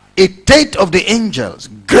a tenth of the angels,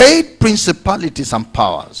 great principalities and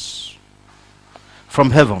powers,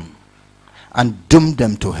 from heaven, and doomed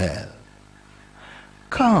them to hell.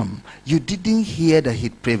 Come, you didn't hear that he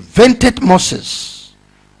prevented Moses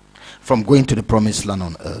from going to the promised land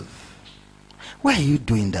on earth. Why are you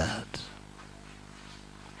doing that?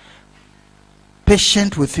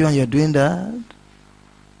 Patient with you and you're doing that?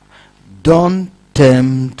 Don't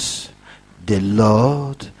tempt the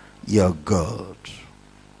Lord your God.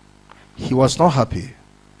 He was not happy.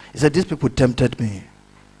 He said, these people tempted me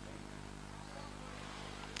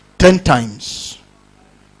 10 times.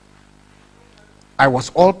 I was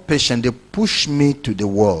all patient. They pushed me to the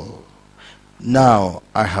wall. Now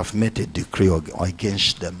I have made a decree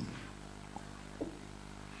against them.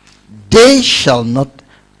 They shall not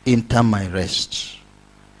enter my rest.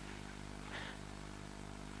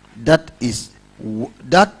 That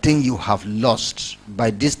thing you have lost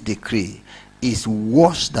by this decree is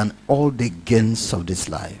worse than all the gains of this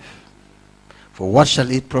life. For what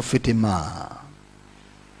shall it profit a man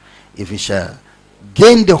if he shall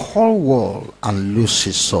gain the whole world and lose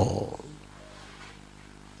his soul?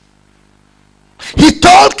 He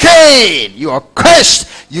told Cain, you are cursed.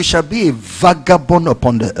 You shall be a vagabond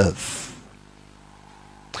upon the earth.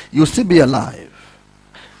 You'll still be alive,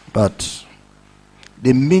 but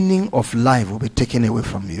the meaning of life will be taken away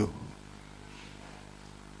from you.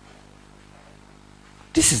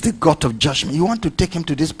 This is the God of judgment. You want to take him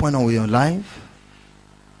to this point of your life?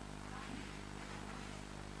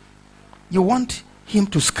 You want him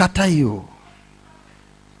to scatter you?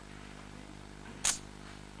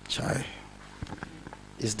 Sorry.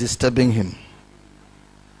 It's disturbing him.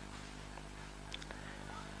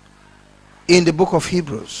 In the book of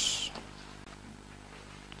Hebrews,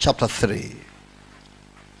 chapter 3,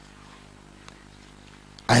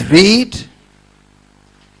 I read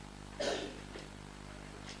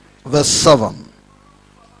verse 7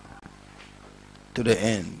 to the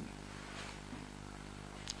end.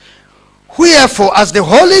 Wherefore, as the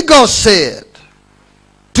Holy Ghost said,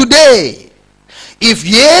 today, if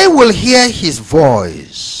ye will hear his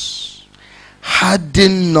voice,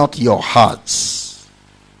 harden not your hearts,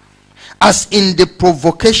 as in the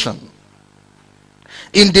provocation,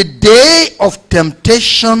 In the day of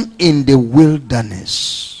temptation in the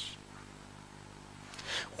wilderness,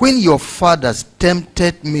 when your fathers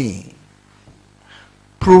tempted me,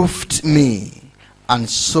 proved me, and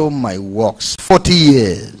saw my works 40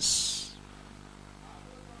 years.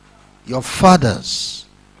 Your fathers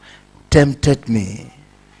tempted me.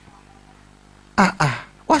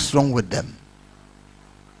 What's wrong with them?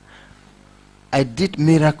 I did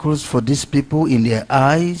miracles for these people in their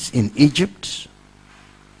eyes in Egypt.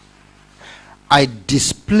 I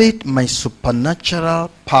displayed my supernatural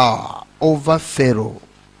power over Pharaoh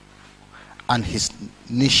and his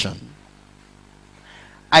nation.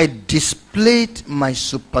 I displayed my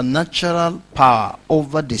supernatural power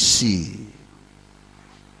over the sea.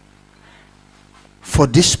 For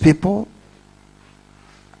these people,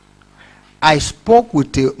 I spoke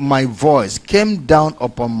with my voice, came down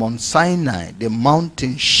upon Mount Sinai, the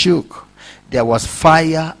mountain shook. There was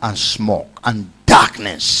fire and smoke and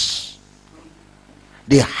darkness.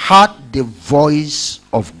 They heard the voice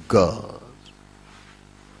of God.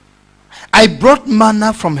 I brought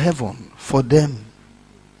manna from heaven for them.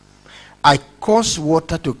 I caused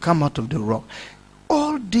water to come out of the rock.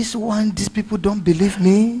 All this one, these people don't believe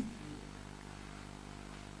me.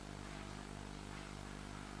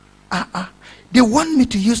 They want me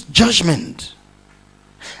to use judgment.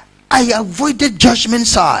 I avoided judgment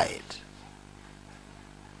side.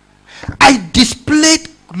 I displayed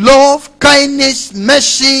love, kindness,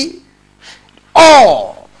 mercy,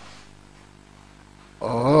 all.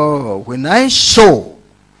 Oh, when I saw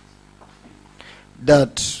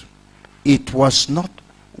that it was not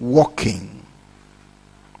working,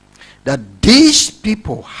 that these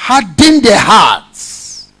people hardened their hearts,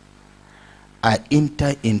 I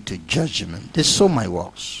entered into judgment. They saw my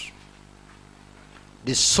works.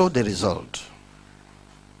 They saw the result.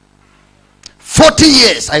 40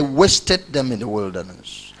 years I wasted them in the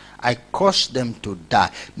wilderness. I caused them to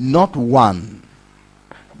die. Not one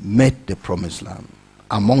made the promised land.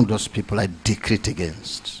 Among those people I decreed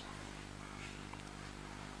against.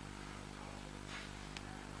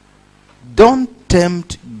 Don't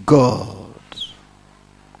tempt God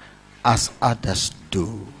as others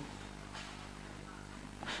do.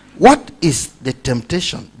 What is the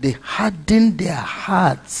temptation? They harden their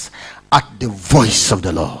hearts at the voice of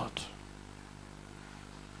the Lord.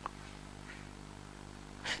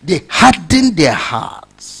 They harden their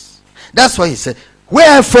hearts. That's why he said,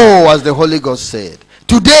 wherefore, as the Holy Ghost said,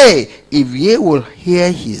 today, if ye will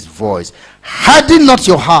hear his voice, harden not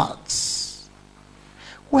your hearts.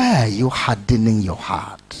 Where are you hardening your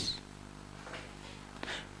heart?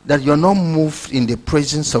 That you're not moved in the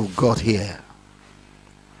presence of God here.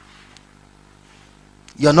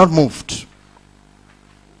 You're not moved.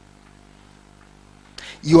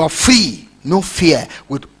 You are free, no fear.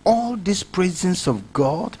 With all this presence of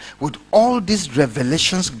God, with all these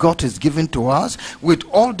revelations God is giving to us, with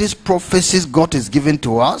all these prophecies God is giving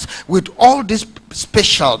to us, with all this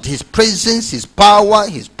special, his presence, his power,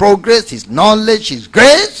 his progress, his knowledge, his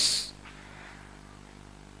grace.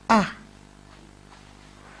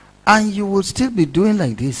 And you will still be doing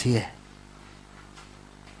like this here.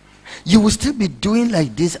 You will still be doing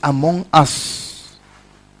like this among us.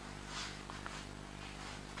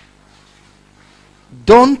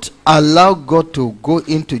 Don't allow God to go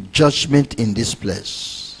into judgment in this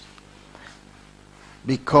place.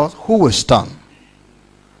 Because who will stand?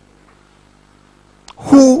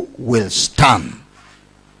 Who will stand?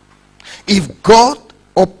 If God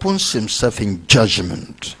opens himself in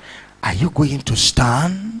judgment, are you going to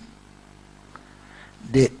stand?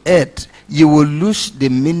 The earth, you will lose the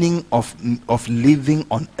meaning of living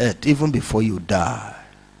on earth even before you die.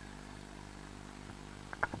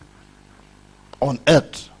 On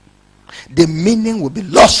earth, the meaning will be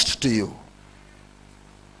lost to you.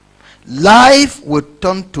 Life will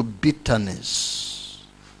turn to bitterness.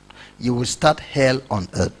 You will start hell on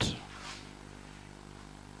earth.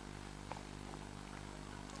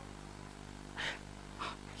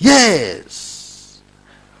 Yes.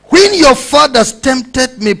 When your fathers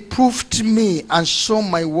tempted me, proved me, and saw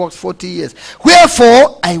my works 40 years,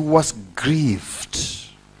 wherefore I was grieved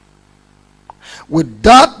with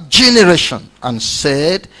that generation, and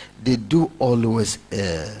said, they do always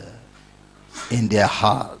err in their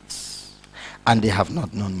hearts, and they have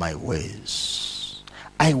not known my ways.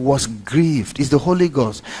 I was grieved. It's the Holy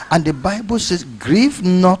Ghost. And the Bible says, grieve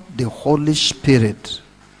not the Holy Spirit.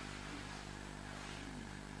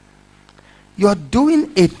 You are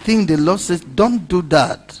doing a thing the Lord says, don't do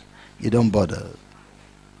that. You don't bother.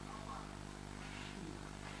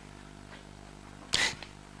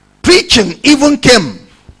 Preaching even came.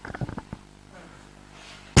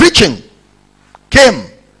 Preaching came,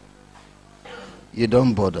 you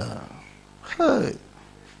don't bother. Hey.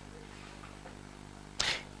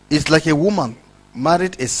 It's like a woman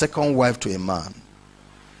married a second wife to a man.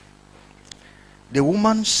 The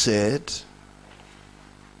woman said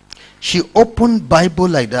she opened Bible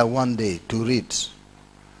like that one day to read.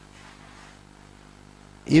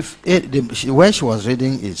 Where she was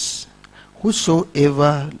reading is,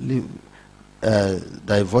 whosoever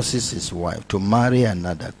divorces his wife to marry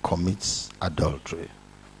another commits adultery.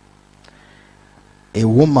 A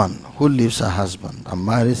woman who leaves her husband and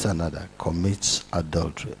marries another commits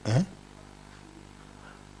adultery.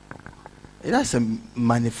 That's a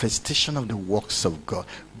manifestation of the works of God.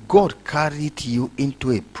 God carried you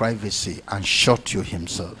into a privacy and shot you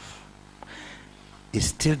himself. It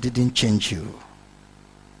still didn't change you.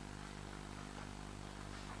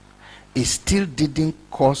 It still didn't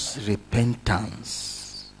cause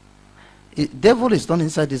repentance. Devil is not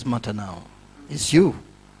inside this matter now. It's you.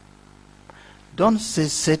 Don't say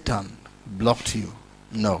Satan blocked you.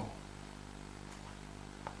 No.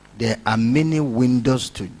 There are many windows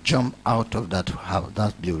to jump out of that house,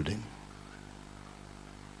 that building.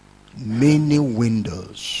 Many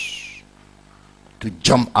windows to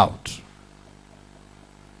jump out.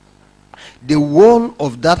 The wall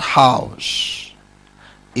of that house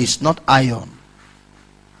is not iron.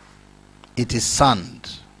 It is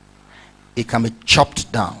sand. It can be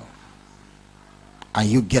chopped down and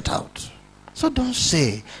you get out. So don't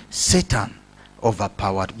say Satan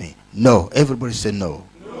overpowered me. No. Everybody say no.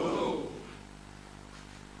 No.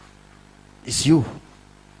 It's you.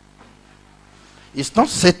 It's not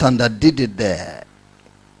Satan that did it there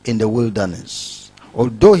in the wilderness.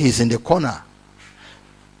 Although he's in the corner.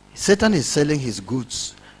 Satan is selling his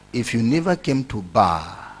goods. If you never came to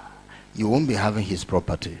bar, you won't be having his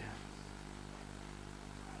property.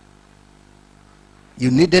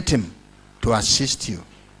 You needed him to assist you.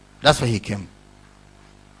 That's why he came.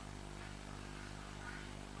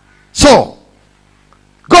 So,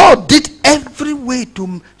 God did every way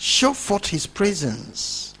to show forth his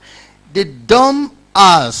presence. The dumb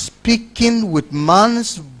are speaking with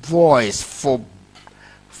man's voice forbade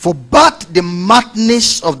the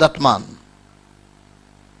madness of that man.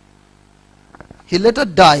 He later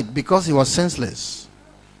died because he was senseless.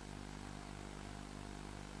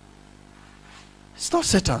 It's not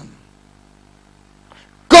Satan.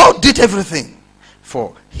 God did everything,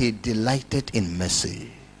 for he delighted in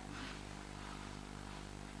mercy.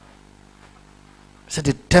 He said,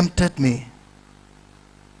 they tempted me.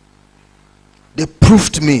 They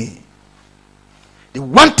proved me. They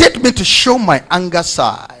wanted me to show my anger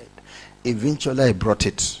side. Eventually I brought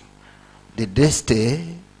it. Did they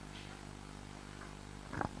stay?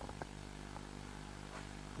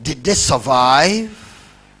 Did they survive?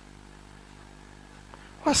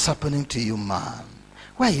 What's happening to you, man?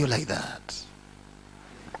 Why are you like that?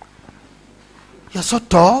 You're so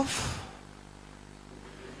tough.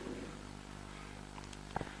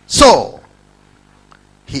 So,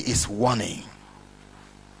 he is warning.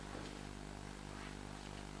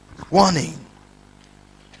 Warning.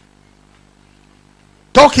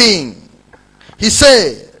 Talking. He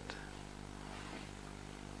said,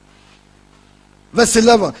 verse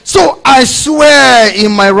 11, so I swear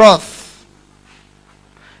in my wrath,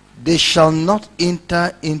 they shall not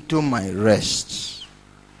enter into my rest.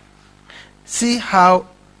 See how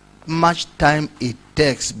much time it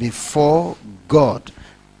takes before God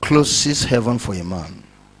closes heaven for a man.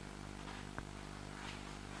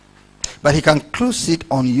 But he can close it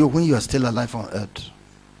on you when you are still alive on earth.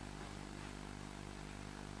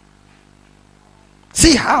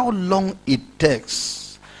 See how long it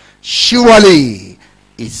takes. Surely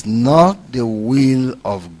it's not the will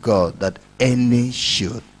of God that any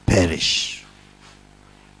should perish.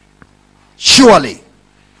 Surely.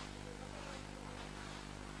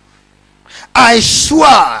 I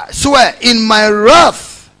swear in my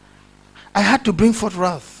wrath. I had to bring forth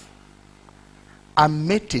wrath. I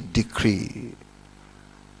made a decree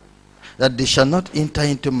that they shall not enter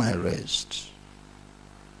into my rest.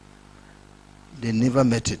 They never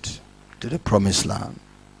made it to the promised land.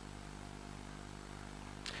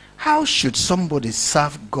 How should somebody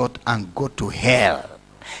serve God and go to hell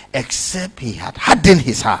except he had hardened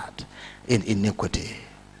his heart in iniquity?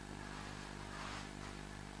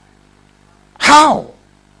 How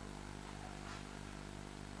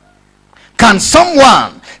can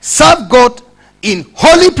someone serve God in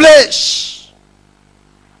holy place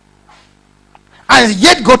and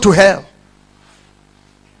yet go to hell?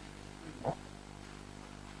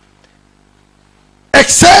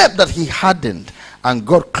 Except that he hardened and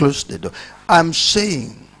God closed the door. I'm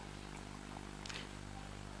saying,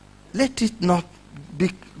 let it not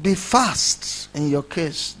Be fast in your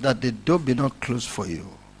case that the door be not closed for you.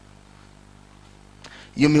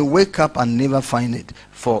 You may wake up and never find it,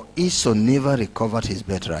 for Esau never recovered his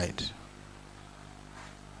birthright.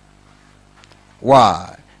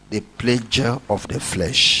 Why? The pleasure of the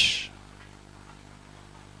flesh.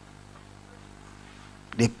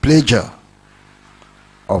 The pleasure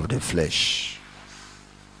of the flesh.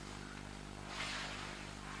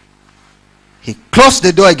 He closed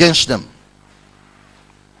the door against them.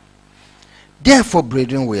 Therefore,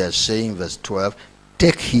 brethren, we are saying, verse 12,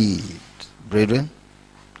 take heed, brethren,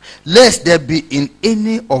 lest there be in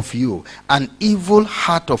any of you an evil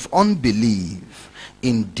heart of unbelief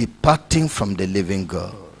in departing from the living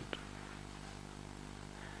God.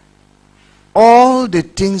 All the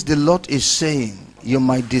things the Lord is saying, you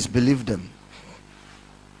might disbelieve them.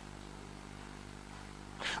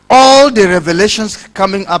 All the revelations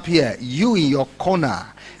coming up here, you in your corner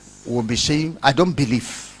will be saying, I don't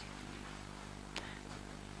believe.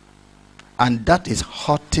 And that is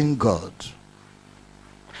hurting God,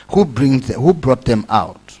 who brought them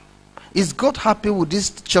out. Is God happy with these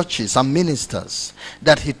churches and ministers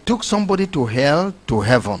that he took somebody to hell to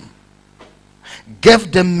heaven,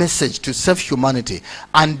 gave them message to save humanity,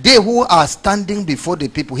 and they who are standing before the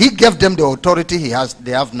people, he gave them the authority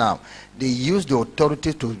they have now. They use the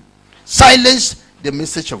authority to silence the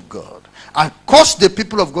message of God and cause the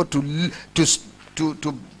people of God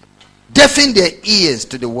to deafen their ears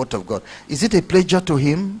to the word of God. Is it a pleasure to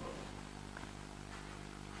him?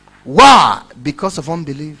 Why? Because of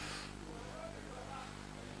unbelief.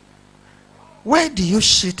 Where do you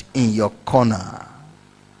sit in your corner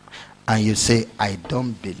and you say, I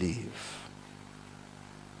don't believe?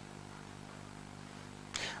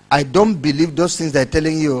 I don't believe those things they're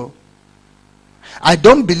telling you. I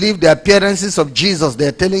don't believe the appearances of Jesus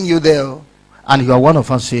they're telling you there. And you are one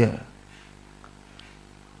of us here.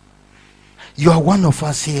 You are one of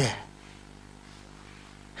us here.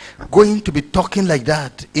 Going to be talking like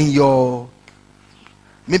that in your,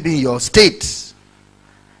 maybe in your state,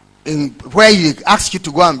 in where you ask you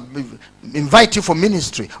to go and invite you for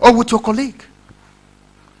ministry, or with your colleague,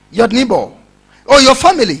 your neighbor, or your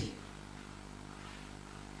family.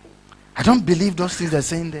 I don't believe those things they're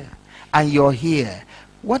saying there. And you're here.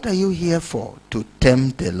 What are you here for? To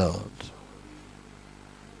tempt the Lord.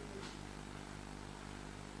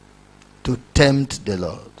 To tempt the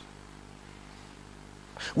Lord.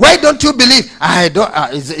 Why don't you believe? I don't.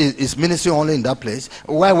 Is ministry only in that place?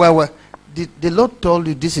 Why? The Lord told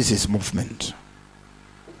you this is his movement.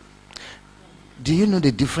 Do you know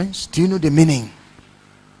the difference? Do you know the meaning?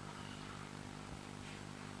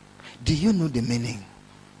 Do you know the meaning?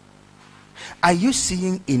 Are you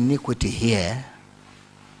seeing iniquity here?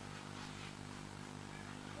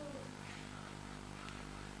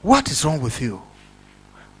 What is wrong with you?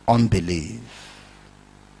 Unbelief.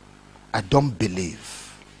 I don't believe.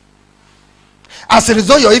 As a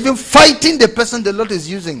result, you're even fighting the person the Lord is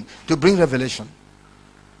using to bring revelation.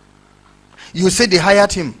 You say they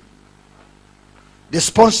hired him. They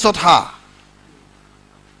sponsored her.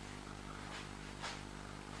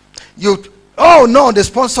 Oh no, they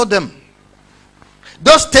sponsored them.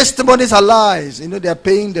 Those testimonies are lies. You know, they are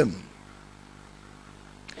paying them.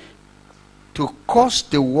 To cause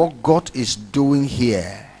the work God is doing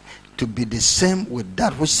here to be the same with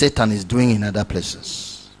that which Satan is doing in other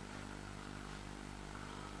places.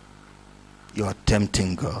 You are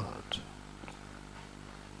tempting God.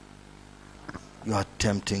 You are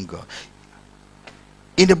tempting God.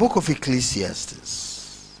 In the book of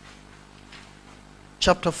Ecclesiastes,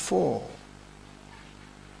 chapter 4.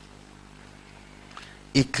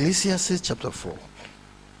 Ecclesiastes chapter 4.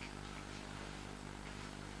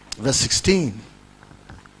 Verse 16.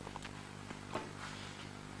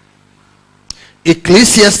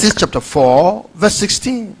 Ecclesiastes chapter 4, verse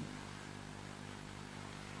 16.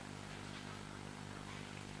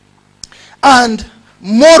 And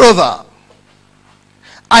moreover,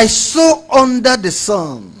 I saw under the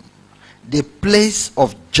sun the place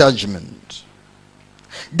of judgment,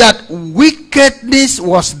 that wickedness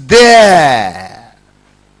was there.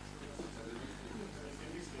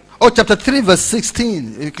 Oh, chapter 3, verse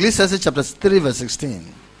 16. Ecclesiastes chapter 3, verse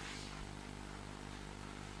 16.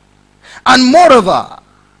 And moreover,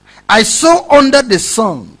 I saw under the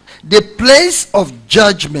sun the place of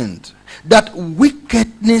judgment, that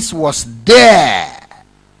wickedness was there,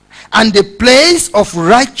 and the place of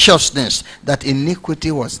righteousness, that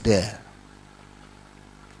iniquity was there.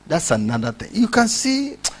 That's another thing. You can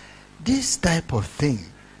see this type of thing.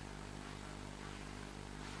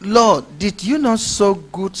 Lord, did you not sow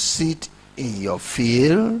good seed in your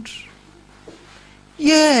field?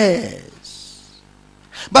 Yes.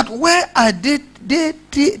 But where are they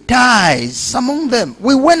ties among them?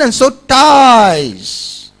 We went and saw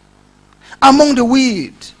ties among the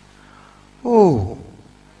wheat. Oh,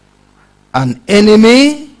 an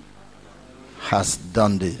enemy has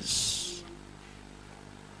done this.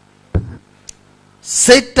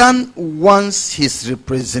 Satan wants his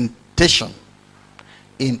representation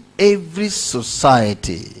in every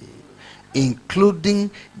society, including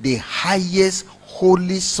the highest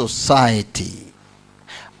holy society,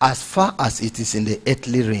 as far as it is in the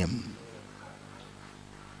earthly realm.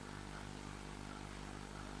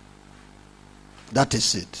 That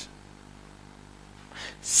is it.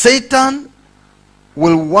 Satan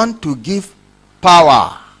will want to give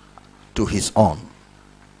power to his own.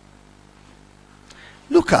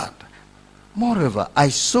 Look at, moreover, I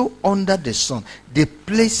saw under the sun the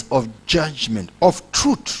place of judgment, of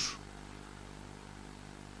truth,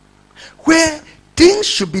 where things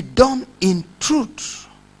should be done in truth.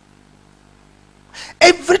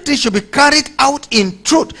 Everything should be carried out in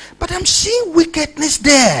truth. But I'm seeing wickedness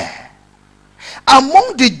there.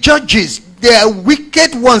 Among the judges, there are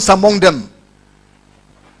wicked ones among them,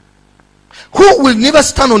 who will never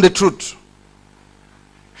stand on the truth.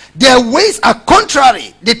 Their ways are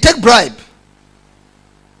contrary. They take bribe.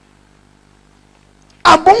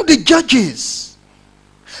 Among the judges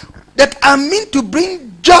that are meant to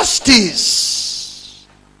bring justice,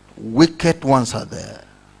 wicked ones are there.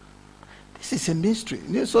 This is a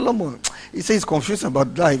mystery. Solomon, he says he's confused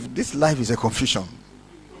about life. This life is a confusion.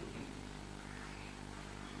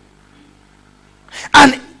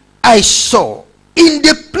 And I saw in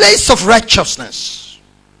the place of righteousness,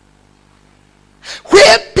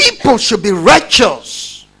 where people should be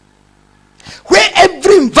righteous, where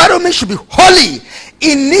every environment should be holy,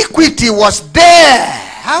 iniquity was there.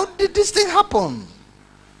 How did this thing happen?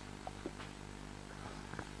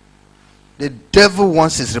 The devil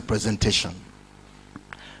wants his representation.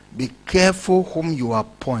 Be careful whom you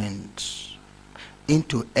appoint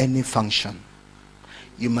into any function.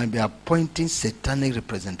 You might be appointing satanic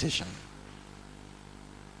representation.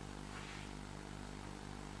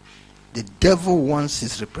 The devil wants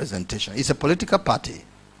his representation. It's a political party.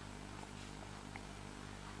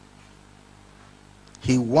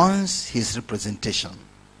 He wants his representation.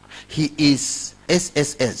 He is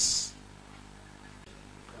SSS.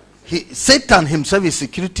 Satan himself is a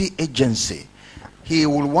security agency. He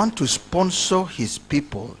will want to sponsor his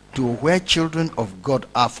people to where children of God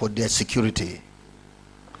are for their security,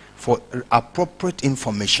 for appropriate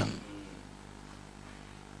information.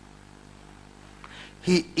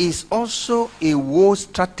 He is also a war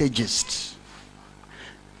strategist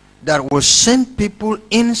that will send people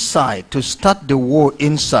inside to start the war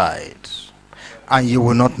inside, and you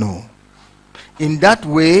will not know. In that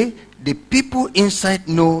way, the people inside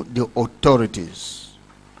know the authorities,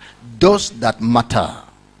 those that matter,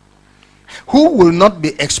 who will not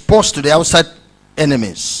be exposed to the outside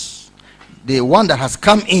enemies. The one that has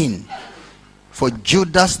come in, for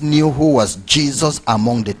Judas knew who was Jesus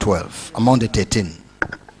among the 12, among the 13.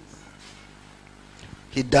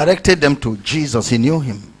 He directed them to Jesus. He knew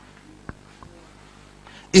him.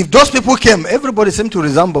 If those people came, everybody seemed to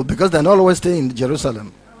resemble, because they're not always staying in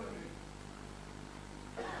Jerusalem.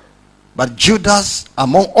 But Judas,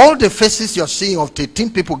 among all the faces you're seeing of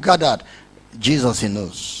 13 people gathered, Jesus he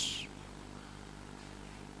knows.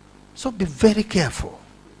 So be very careful.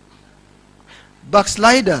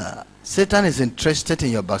 Backslider, Satan is interested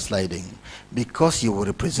in your backsliding because you will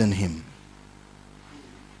represent him.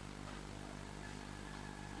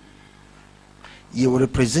 You will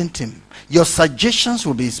represent him. Your suggestions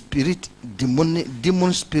will be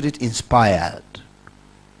demon spirit inspired.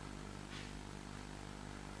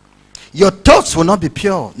 Your thoughts will not be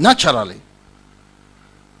pure naturally.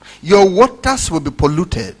 Your waters will be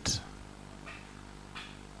polluted.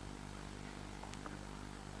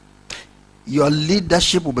 Your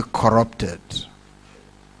leadership will be corrupted.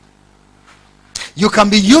 You can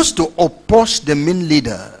be used to oppose the main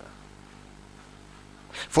leader,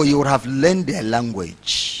 for you would have learned their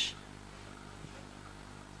language.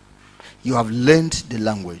 You have learned the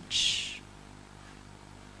language.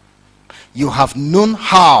 You have known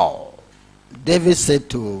how. David said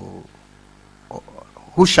to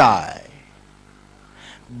Hushai,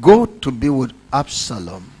 go to be with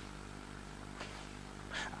Absalom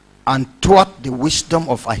and thwart the wisdom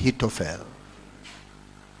of Ahithophel.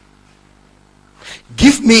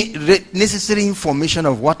 Give me necessary information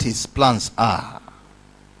of what his plans are.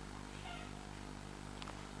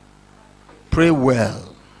 Pray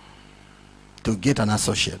well to get an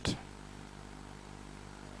associate.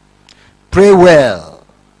 Pray well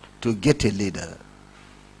to get a leader.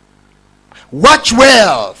 Watch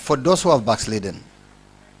well for those who have backslidden.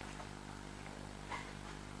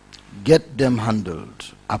 Get them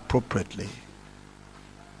handled appropriately.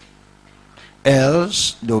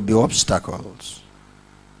 Else there will be obstacles.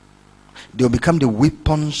 They will become the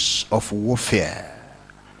weapons of warfare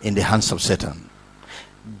in the hands of Satan.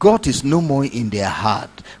 God is no more in their heart.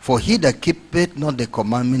 For he that keepeth not the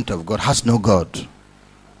commandment of God has no God.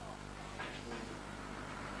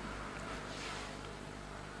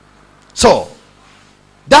 So,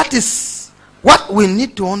 that is what we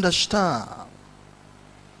need to understand.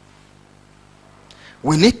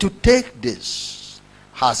 We need to take this.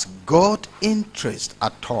 Has God interest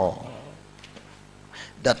at all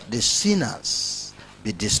that the sinners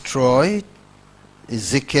be destroyed?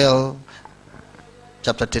 Ezekiel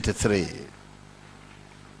chapter 33.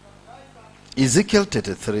 Ezekiel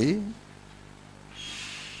 33.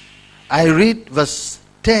 I read verse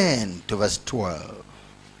 10 to verse 12.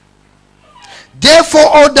 Therefore,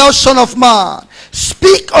 O thou son of man,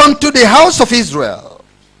 speak unto the house of Israel.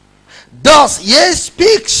 Thus ye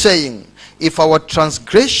speak, saying, if our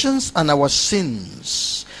transgressions and our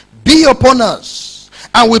sins be upon us,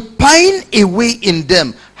 and we pine away in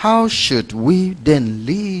them, how should we then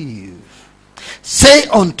live? Say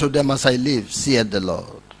unto them, as I live, saith the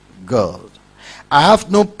Lord God, I have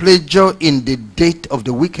no pleasure in the death of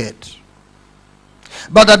the wicked,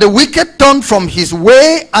 but that the wicked turn from his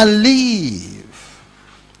way and live.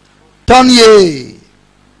 Turn ye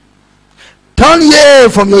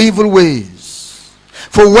from your evil ways.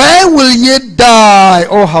 For where will ye die,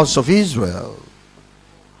 O house of Israel?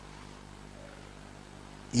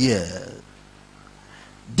 Yeah.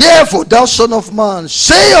 Therefore, thou son of man,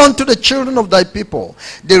 say unto the children of thy people,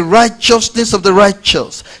 the righteousness of the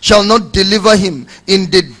righteous shall not deliver him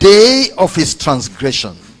in the day of his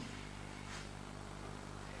transgression.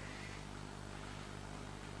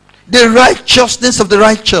 The righteousness of the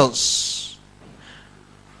righteous.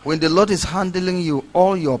 When the Lord is handling you,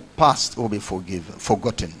 all your past will be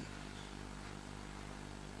forgotten.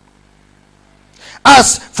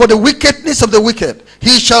 As for the wickedness of the wicked,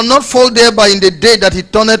 he shall not fall thereby in the day that he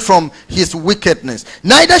turneth from his wickedness.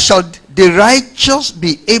 Neither shall the righteous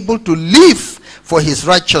be able to live for his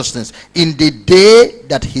righteousness in the day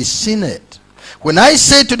that he sinneth. When I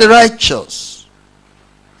say to the righteous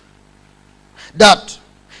that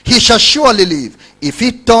he shall surely live, if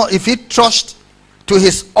he trust to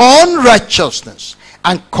his own righteousness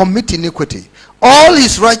and commit iniquity, all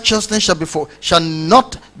his righteousness shall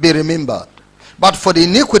not be remembered. But for the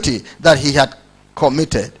iniquity that he had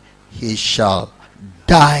committed, he shall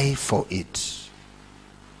die for it.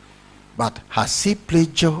 But has he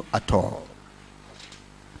pleasure at all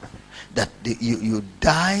that you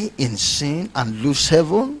die in sin and lose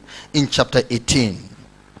heaven? In chapter 18,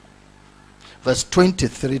 verse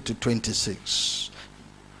 23 to 26.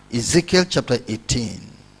 Ezekiel chapter 18,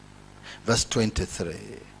 verse 23.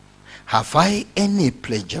 Have I any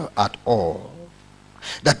pleasure at all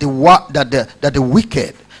that the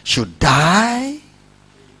wicked should die,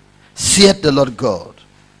 saith the Lord God,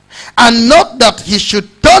 and not that he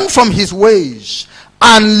should turn from his ways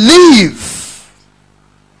and live?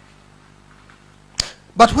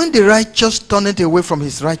 But when the righteous turneth away from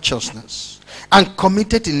his righteousness and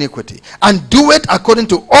committed iniquity, and doeth according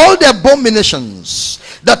to all the abominations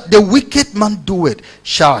that the wicked man doeth,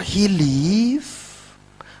 shall he live?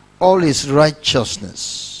 All his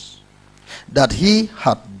righteousness that he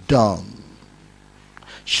hath done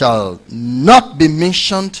shall not be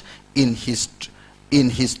mentioned in his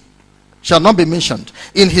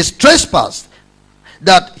trespass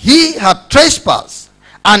that he hath trespassed,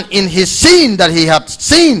 and in his sin that he hath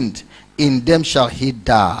sinned, in them shall he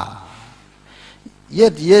die.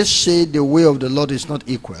 Yet ye say the way of the Lord is not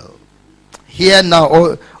equal. Here now,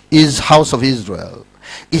 O is house of Israel,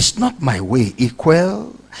 is not my way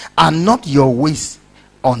equal, and not your ways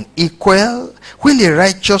unequal? When the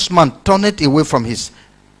righteous man turneth away from his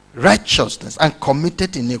righteousness and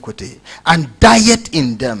committed iniquity, and dieth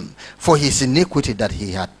in them, for his iniquity that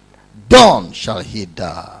he had done shall he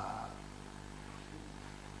die.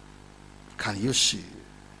 Can you see?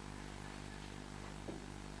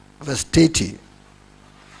 Verse 30.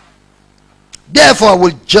 Therefore I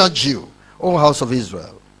will judge you, O house of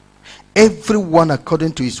Israel, everyone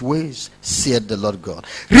according to his ways, saith the Lord God.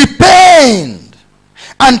 Repent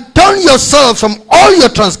and turn yourselves from all your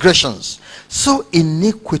transgressions, so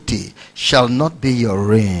iniquity shall not be your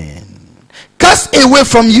reign. Cast away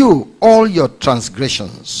from you all your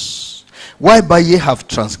transgressions, whereby ye have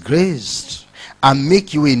transgressed, and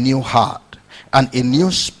make you a new heart and a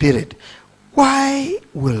new spirit. Why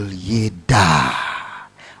will ye die,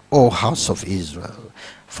 O house of Israel?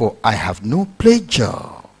 For I have no pleasure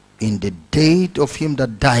in the death of him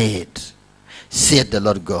that died, saith the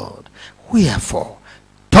Lord God. Wherefore,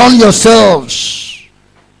 turn yourselves,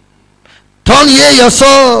 turn ye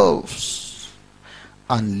yourselves,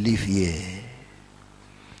 and live ye.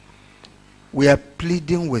 We are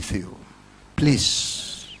pleading with you.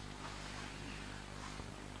 Please,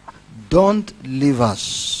 don't leave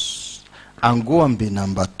us and go and be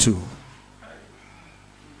number 2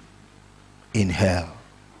 in hell.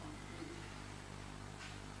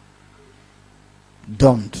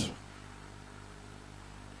 Don't.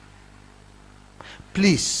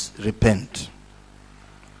 Please repent.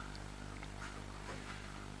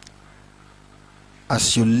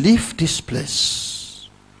 As you leave this place,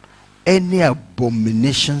 any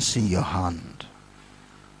abominations in your hand,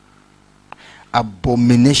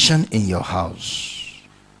 abomination in your house,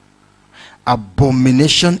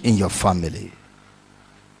 abomination in your family,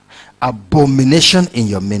 abomination in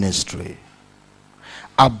your ministry,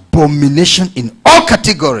 abomination in all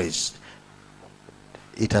categories,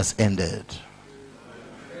 it has ended.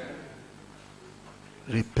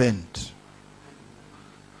 Repent.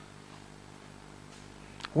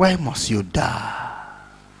 Why must you die?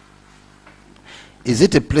 Is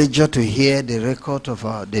it a pleasure to hear the record of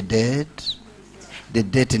the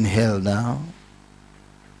dead in hell now?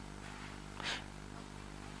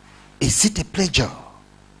 Is it a pleasure?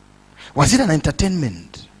 Was it an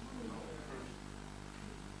entertainment?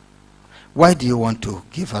 Why do you want to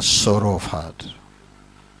give us sorrow of heart?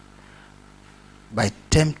 By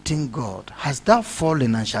tempting God. Hast thou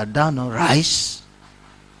fallen and shalt thou not rise?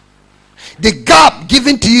 The gap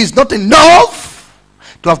given to you is not enough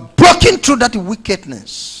to have broken through that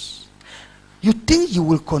wickedness. You think you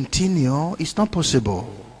will continue? It's not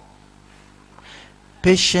possible.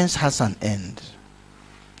 Patience has an end.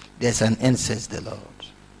 There's an end, says the Lord.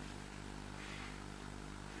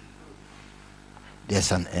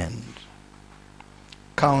 There's an end.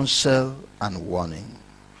 Counsel and warning.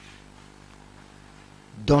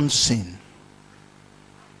 Don't sin.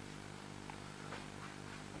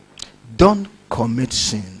 Don't commit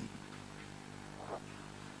sin.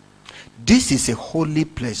 This is a holy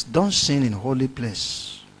place. Don't sin in holy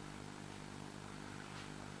place.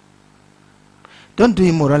 Don't do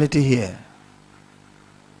immorality here.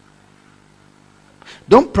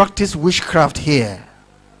 Don't practice witchcraft here.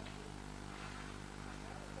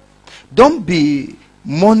 Don't be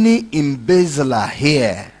money embezzler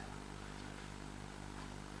here.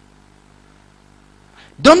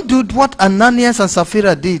 Don't do what Ananias and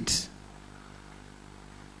Sapphira did.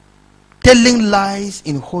 Telling lies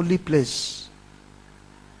in holy place.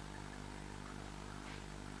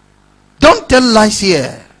 Don't tell lies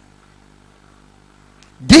here.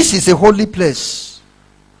 This is a holy place.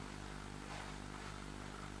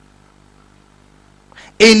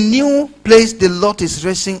 A new place the Lord is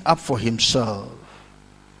raising up for himself.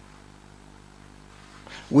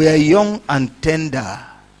 We are young and tender.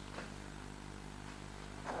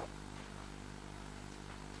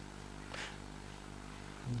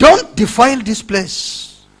 Don't defile this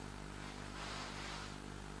place.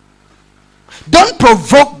 Don't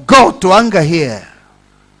provoke God to anger here.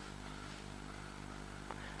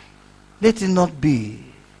 Let it not be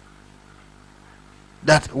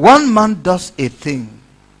that one man does a thing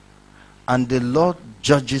and the Lord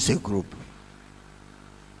judges a group.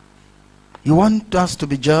 You want us to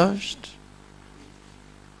be judged?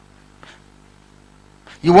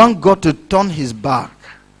 You want God to turn his back?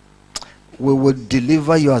 We will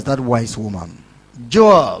deliver you as that wise woman.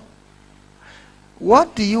 Joab,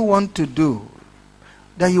 what do you want to do?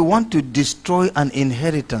 That you want to destroy an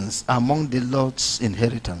inheritance among the Lord's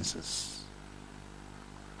inheritances.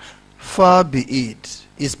 Far be it.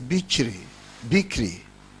 It's Bichri,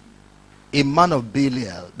 a man of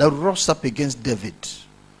Belial, that rose up against David.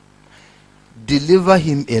 Deliver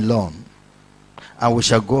him alone, and we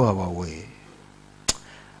shall go our way.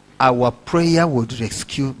 Our prayer would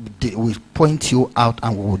rescue, will point you out,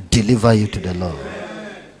 and we will deliver you to the Lord.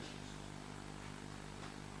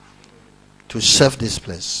 To serve this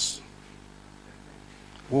place.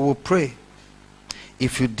 We will pray.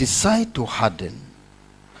 If you decide to harden,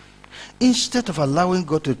 instead of allowing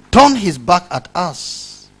God to turn his back at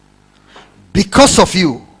us because of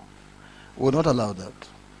you, we will not allow that.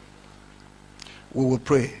 We will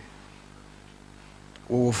pray.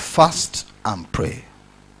 We will fast and pray.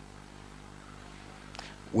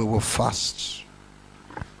 We will fast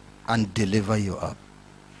and deliver you up,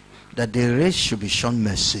 that the race should be shown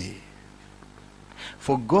mercy.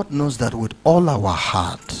 For God knows that with all our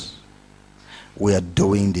heart we are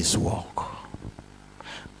doing this work.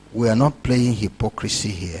 We are not playing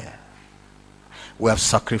hypocrisy here. We have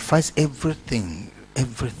sacrificed everything,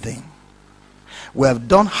 everything. We have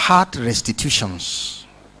done heart restitutions.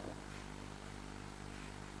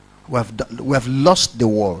 We have lost the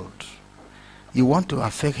world. You want to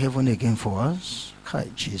affect heaven again for us? Hi,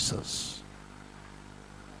 Jesus.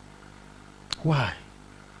 Why?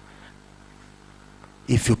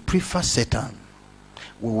 If you prefer Satan,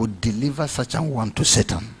 we will deliver such an one to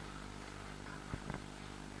Satan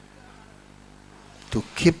to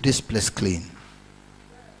keep this place clean.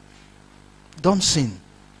 Don't sin.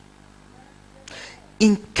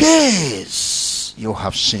 In case you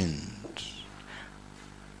have sinned,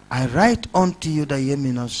 I write unto you that ye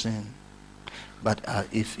may not sin. But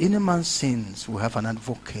if any man sins, we have an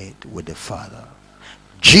advocate with the Father,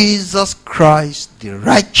 Jesus Christ the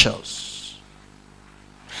righteous.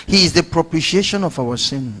 He is the propitiation of our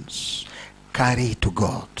sins. Carry to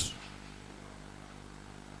God.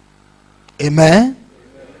 Amen?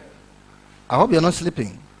 I hope you're not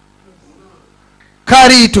sleeping.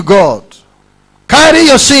 Carry to God. Carry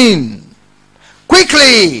your sin.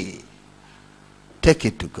 Quickly. Take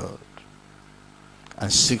it to God.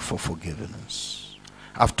 And seek for forgiveness.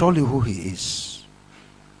 I've told you who he is.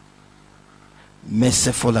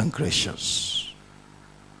 Merciful and gracious.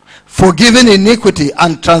 Forgiving iniquity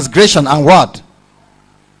and transgression and what?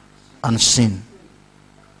 And sin.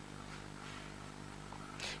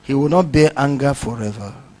 He will not bear anger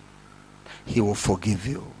forever. He will forgive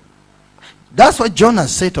you. That's what Jonah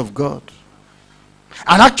said of God.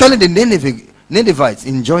 And actually the Ninevites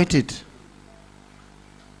enjoyed it.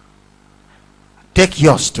 Take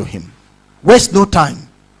yours to him. Waste no time.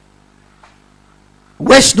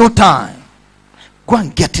 Waste no time. Go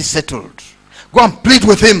and get it settled. Go and plead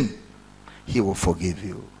with him. He will forgive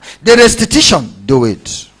you. The restitution, do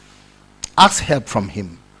it. Ask help from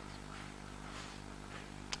him.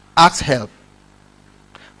 Ask help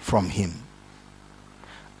from him.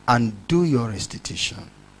 And do your restitution.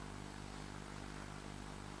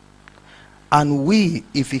 And we,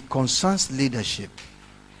 if it concerns leadership,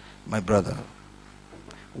 my brother,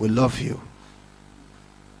 we love you.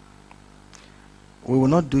 We will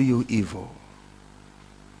not do you evil.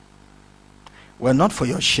 We're not for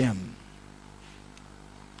your shame.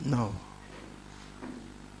 No.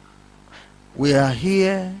 We are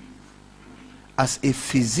here as a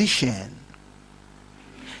physician.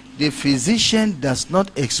 The physician does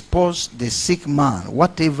not expose the sick man,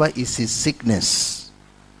 whatever is his sickness.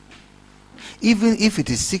 Even if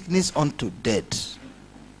it is sickness unto death.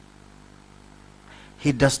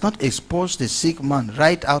 He does not expose the sick man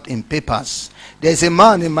right out in papers. There's a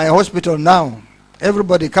man in my hospital now.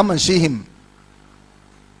 Everybody come and see him.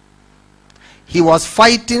 He was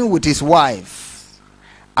fighting with his wife.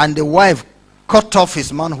 And the wife cut off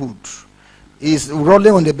his manhood. He's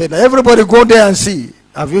rolling on the bed. Everybody go there and see.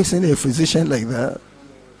 Have you seen a physician like that?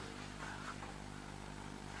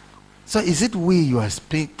 So is it you are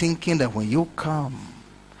thinking that when you come,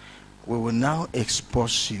 we will now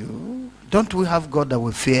expose you? Don't we have God that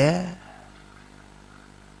we fear?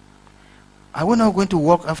 Are we not going to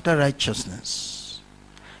walk after righteousness?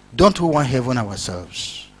 Don't we want heaven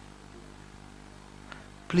ourselves?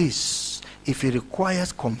 Please, if it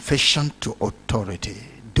requires confession to authority,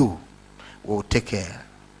 do. We will take care.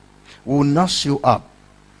 We will nurse you up.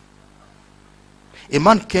 A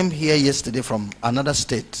man came here yesterday from another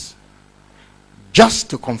state just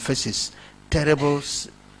to confess his terrible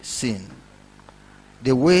sin.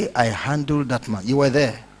 The way I handled that man, you were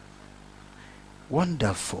there.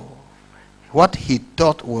 Wonderful. What he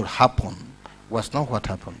thought would happen was not what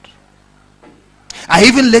happened. I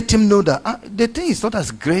even let him know that the thing is not as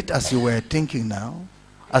great as you were thinking now,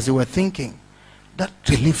 as you were thinking. That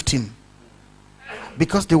relieved him.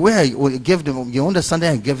 Because the way I gave them, you understand,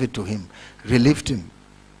 I gave it to him, relieved him.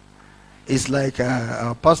 It's like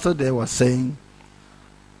our pastor there was saying,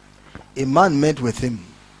 a man met with him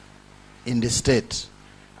in the state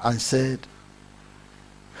and said,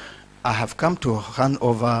 I have come to hand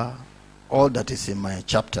over all that is in my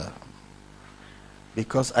chapter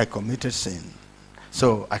because I committed sin.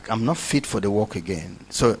 So I'm not fit for the work again.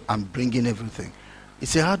 So I'm bringing everything. He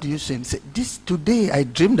said, how do you sin? He said, today I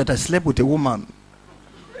dreamed that I slept with a woman.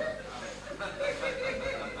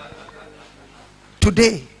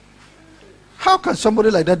 Today. How can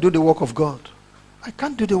somebody like that do the work of God? I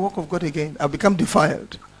can't do the work of God again. I've become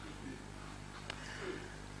defiled.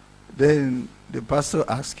 Then the pastor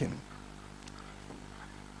asked him,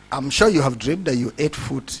 I'm sure you have dreamed that you ate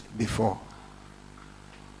food before.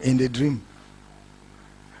 In the dream.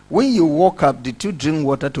 When you woke up, did you drink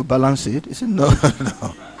water to balance it? He said, no,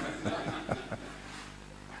 no.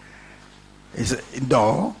 He said,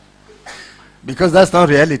 no. Because that's not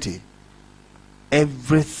reality.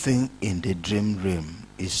 everything in the dream realm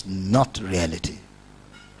is not reality.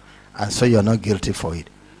 And so you're not guilty for it.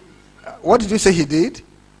 What did you say he did?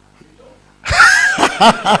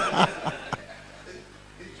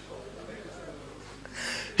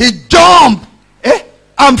 He jumped.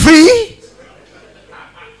 I'm free.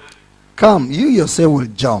 Come, you yourself will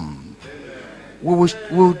jump.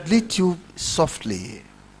 We'll lead you softly.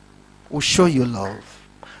 We'll show you love.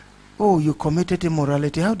 Oh, you committed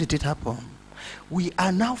immorality. How did it happen? We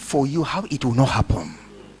are now for you how it will not happen.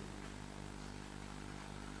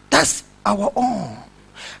 That's our own.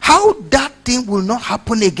 How that thing will not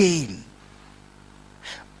happen again.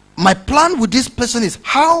 My plan with this person is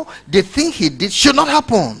how the thing he did should not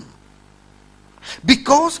happen.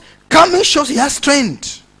 Because coming shows he has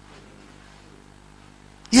strength.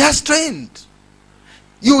 He has strength.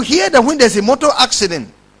 You hear that when there's a motor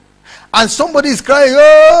accident and somebody is crying,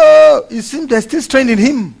 oh, it seems there's still strength in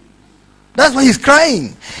him. That's why he's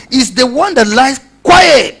crying. It's the one that lies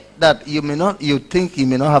quiet that you think he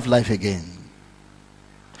may not have life again.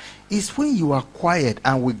 It's when you are quiet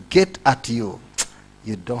and we get at you,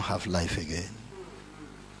 you don't have life again.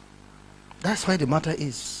 That's why the matter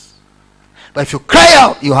is. But if you cry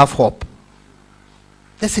out, you have hope.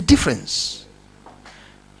 There's a difference.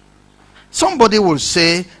 Somebody will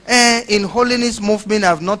say, in holiness movement,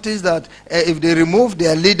 I've noticed that if they remove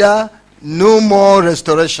their leader, no more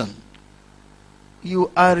restoration. You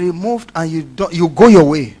are removed and you go your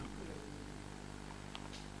way.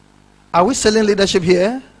 Are we selling leadership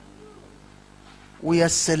here? We are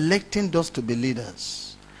selecting those to be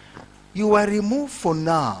leaders. You are removed for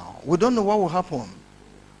now. We don't know what will happen.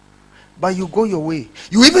 But you go your way.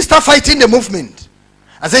 You even start fighting the movement.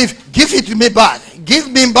 As if, give it to me back.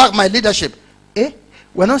 Give me back my leadership.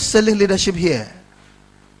 We're not selling leadership here.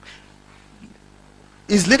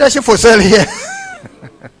 Is leadership for sale here?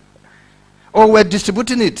 Or we're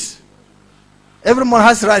distributing it? Everyone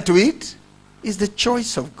has right to it. It's the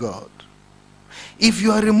choice of God. If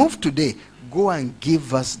you are removed today, go and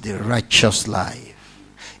give us the righteous life.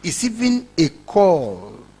 It's even a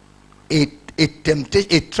call, a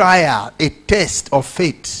temptation, a trial, a test of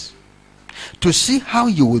faith to see how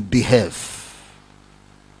you will behave.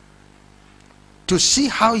 To see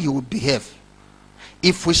how you will behave.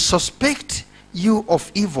 If we suspect you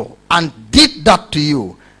of evil and did that to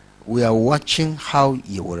you, we are watching how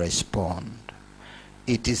you will respond.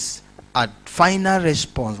 It is at final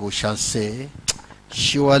response we shall say,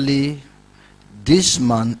 surely this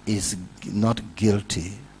man is not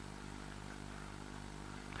guilty.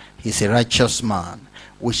 He's a righteous man.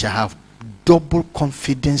 We shall have double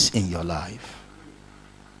confidence in your life.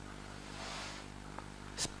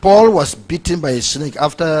 Paul was beaten by a snake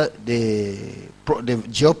after the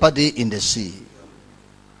jeopardy in the sea.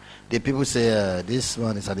 The people say, this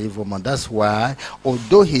one is an evil man. That's why,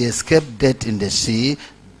 although he escaped death in the sea,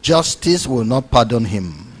 justice will not pardon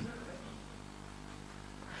him.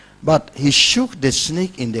 But he shook the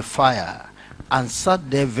snake in the fire and sat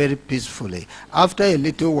there very peacefully. After a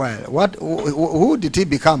little while, who did he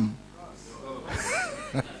become?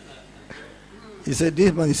 He said,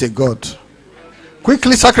 this man is a god.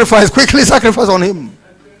 Quickly sacrifice on him.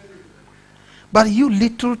 But you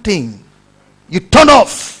little thing, you turn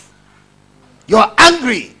off. You are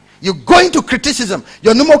angry. You go into criticism.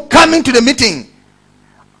 You're no more coming to the meeting.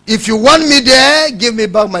 If you want me there, give me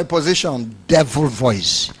back my position. Devil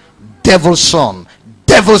voice, devil's son,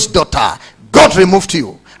 devil's daughter. God removed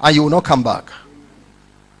you and you will not come back.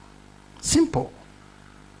 Simple.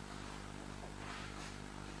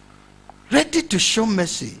 Ready to show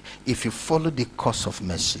mercy if you follow the course of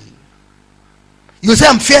mercy. You say,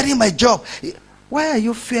 I'm fearing my job. Why are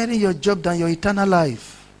you fearing your job than your eternal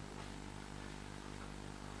life?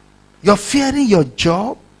 You're fearing your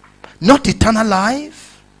job, not eternal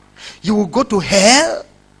life. You will go to hell.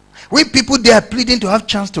 We people, they are pleading to have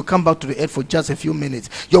chance to come back to the earth for just a few minutes.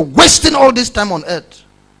 You're wasting all this time on earth.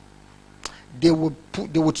 They would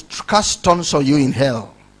cast stones on you in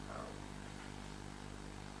hell.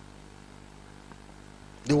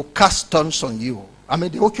 They will cast stones on you. I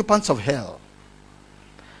mean, the occupants of hell.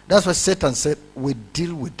 That's why Satan said, we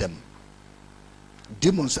deal with them.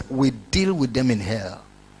 Demons, we deal with them in hell.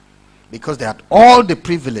 Because they had all the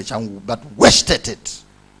privilege but wasted it.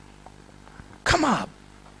 Come up.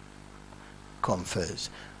 Confess.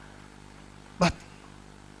 But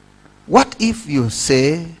what if you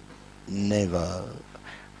say, never?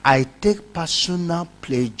 I take personal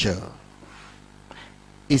pleasure.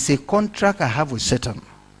 It's a contract I have with Satan.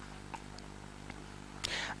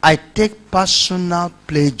 I take personal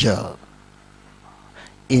pleasure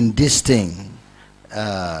in this thing.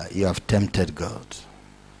 You have tempted God.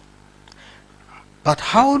 But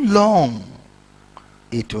how long?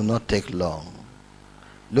 It will not take long.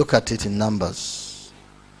 Look at it in Numbers.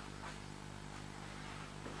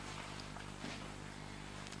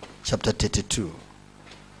 Chapter 32.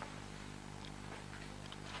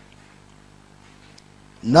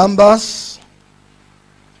 Numbers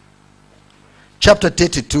chapter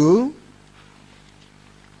 32.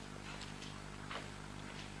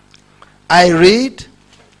 I read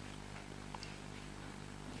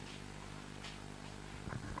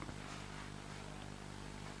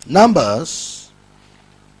Numbers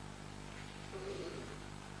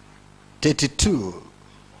 32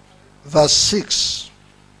 verse 6.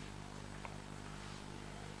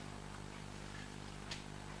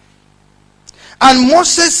 And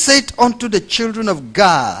Moses said unto the children of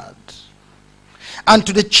Gad and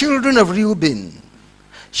to the children of Reuben,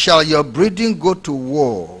 shall your breeding go to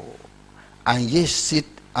war, and ye sit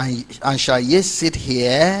and shall ye sit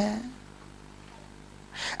here?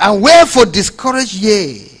 And wherefore discourage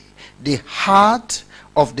ye the heart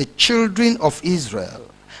of the children of Israel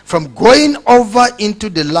from going over into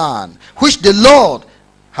the land which the Lord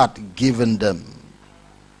hath given them?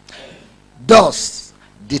 Thus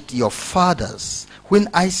did your fathers when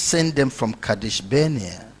I sent them from Kadesh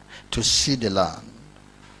Barnea to see the land.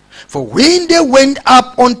 For when they went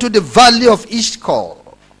up unto the valley of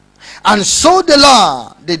Eshcol and saw the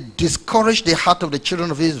land, they discouraged the heart of the children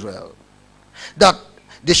of Israel, that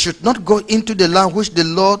they should not go into the land which the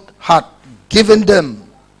Lord had given them.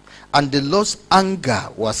 And the Lord's anger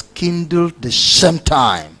was kindled the same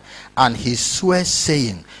time, and he swore,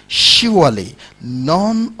 saying, surely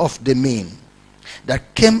none of the men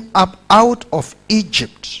that came up out of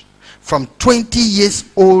Egypt from 20 years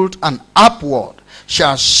old and upward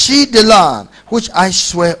shall see the land which I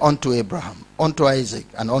swear unto Abraham, unto Isaac,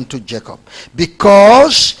 and unto Jacob,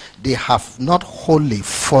 because they have not wholly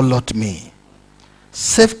followed me,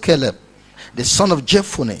 save Caleb the son of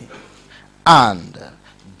Jephunneh, and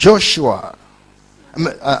Joshua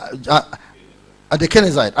the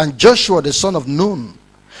Kenizzite, and Joshua the son of Nun,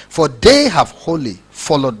 for they have wholly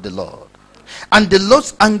followed the Lord. And the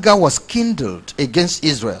Lord's anger was kindled against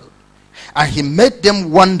Israel, and he made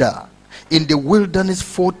them wander in the wilderness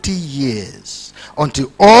 40 years,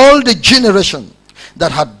 until all the generation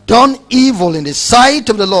that had done evil in the sight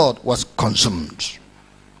of the Lord was consumed.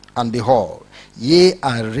 And behold, ye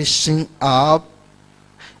are rising up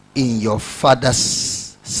in your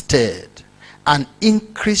father's stead an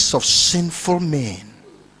increase of sinful men,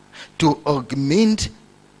 to augment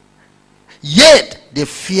yet the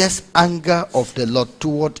fierce anger of the Lord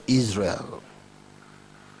toward Israel.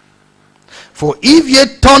 For if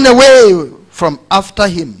ye turn away from after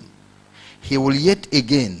him, he will yet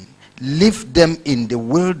again leave them in the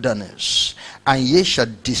wilderness, and ye shall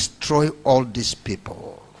destroy all these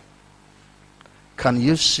people. Can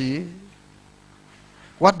you see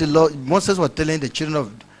what the Lord Moses was telling the children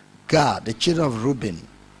of God, the children of Reuben,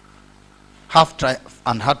 half tribe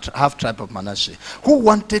and half tribe of Manasseh, who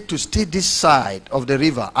wanted to stay this side of the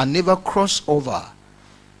river and never cross over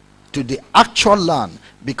to the actual land,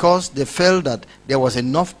 because they felt that there was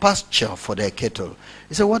enough pasture for their cattle.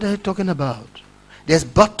 He said, what are you talking about? There's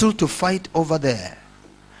battle to fight over there.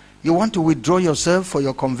 You want to withdraw yourself for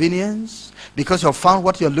your convenience because you've found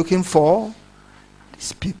what you're looking for?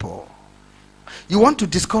 These people. You want to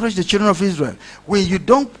discourage the children of Israel. When you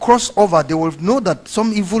don't cross over, they will know that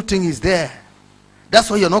some evil thing is there. That's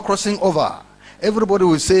why you're not crossing over. Everybody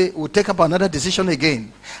will say, will take up another decision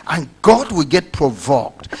again, and God will get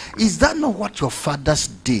provoked. Is that not what your fathers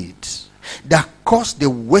did that caused the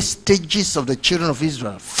wastages of the children of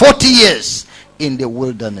Israel 40 years in the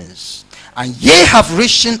wilderness? And ye have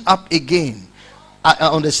risen up again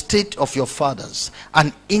on the state of your fathers,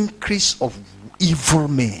 an increase of evil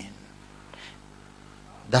men.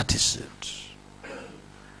 That is it.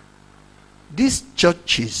 These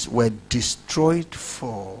churches were destroyed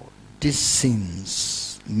for these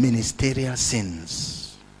sins, ministerial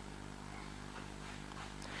sins.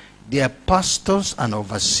 Their pastors and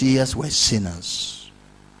overseers were sinners.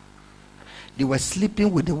 They were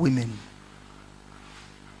sleeping with the women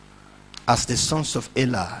as the sons of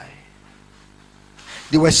Eli.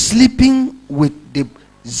 They were sleeping with the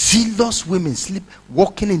zealous women,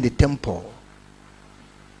 walking in the temple.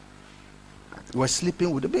 They were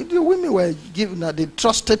sleeping with them. The women were given, they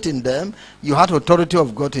trusted in them. You had authority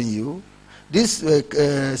of God in you. These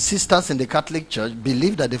sisters in the Catholic Church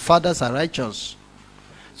believe that the fathers are righteous.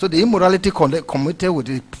 So the immorality committed with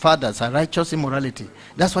the fathers are righteous immorality.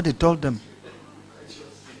 That's what they told them.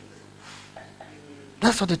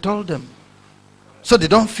 That's what they told them. So they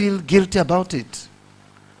don't feel guilty about it.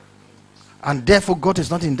 And therefore God is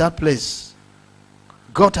not in that place.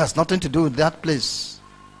 God has nothing to do with that place.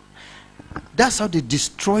 That's how they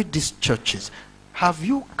destroyed these churches. Have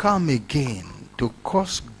you come again to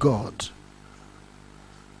cause God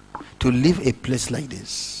to leave a place like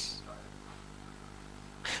this?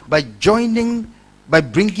 By bringing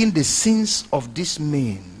the sins of this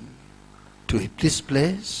man to this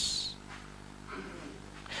place?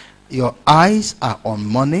 Your eyes are on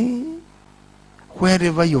money.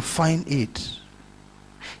 Wherever you find it,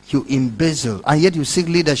 you embezzle, and yet you seek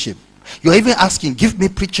leadership. You're even asking, give me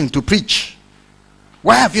preaching to preach.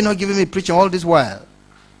 Why have you not given me preaching all this while?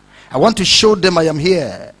 I want to show them I am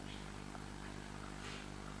here.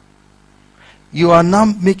 You are now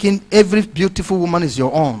making every beautiful woman is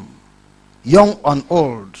your own, young and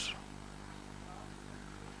old,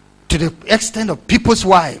 to the extent of people's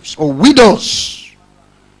wives or widows.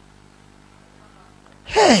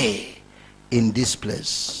 Hey, in this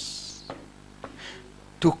place,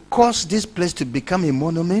 to cause this place to become a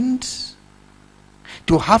monument,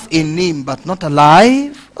 to have a name but not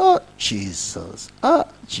alive. Oh Jesus, oh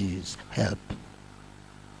Jesus, help.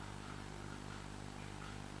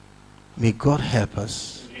 May God help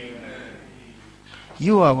us. Amen.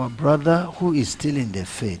 You are our brother who is still in the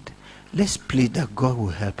faith. Let's plead that God will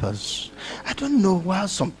help us. I don't know why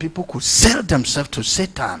some people could sell themselves to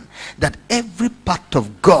Satan, that every part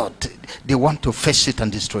of God, they want to face it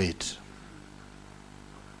and destroy it.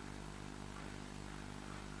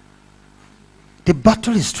 The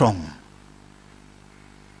battle is strong.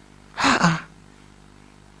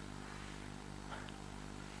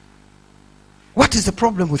 What is the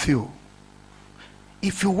problem with you?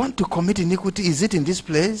 If you want to commit iniquity, is it in this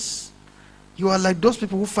place? You are like those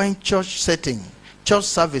people who find church setting, church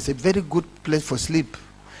service, a very good place for sleep.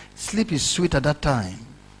 Sleep is sweet at that time.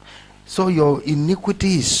 So your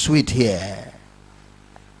iniquity is sweet here.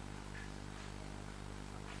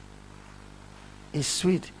 It's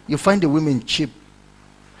sweet. You find the women cheap.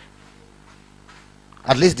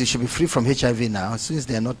 At least they should be free from HIV now, since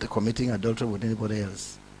they are not committing adultery with anybody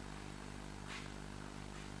else.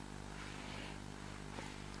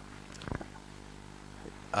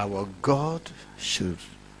 Our God should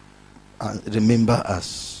remember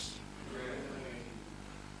us.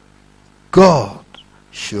 God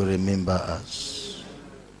should remember us,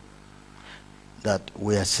 that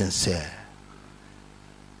we are sincere.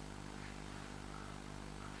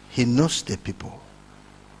 He knows the people.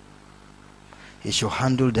 He should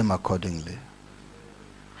handle them accordingly.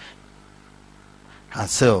 And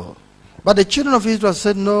so, but the children of Israel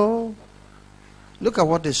said no. Look at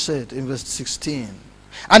what they said in verse 16.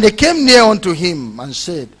 And they came near unto him and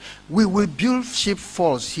said, we will build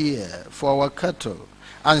sheepfolds here for our cattle,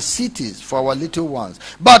 and cities for our little ones.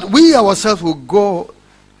 But we ourselves will go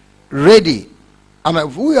ready.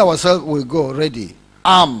 We ourselves will go ready,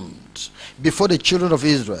 armed, before the children of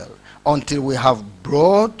Israel, until we have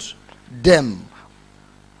brought them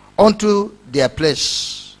unto their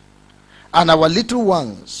place. And our little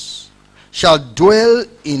ones shall dwell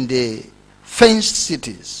in the fenced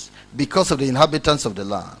cities, because of the inhabitants of the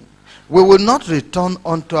land. We will not return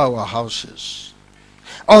unto our houses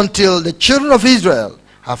until the children of Israel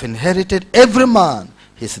have inherited every man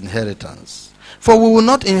his inheritance. For we will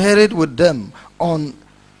not inherit with them on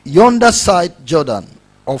yonder side Jordan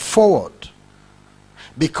or forward,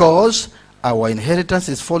 because our inheritance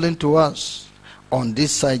is fallen to us on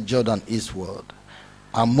this side Jordan eastward.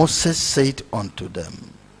 And Moses said unto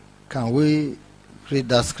them, can we read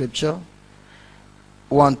that scripture?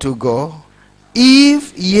 1, 2, go.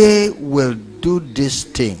 If ye will do this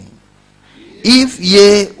thing, if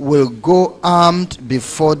ye will go armed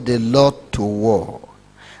before the Lord to war,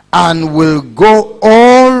 and will go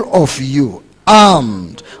all of you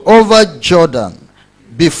armed over Jordan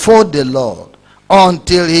before the Lord,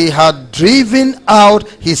 until he had driven out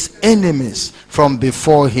his enemies from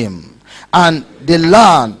before him, and the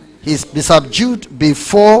land is subdued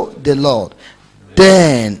before the Lord,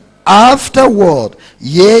 then afterward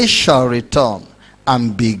ye shall return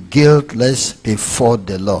and be guiltless before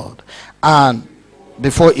the Lord and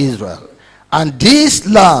before Israel, and this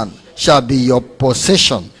land shall be your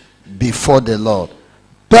possession before the Lord.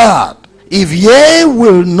 But if ye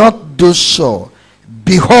will not do so,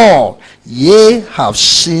 behold, ye have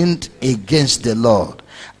sinned against the Lord,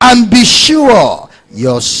 and be sure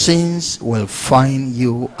your sins will find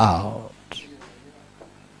you out.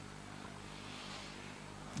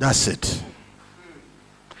 That's it.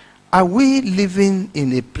 Are we living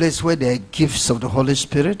in a place where there are gifts of the Holy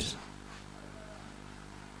Spirit?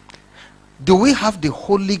 Do we have the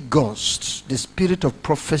Holy Ghost, the spirit of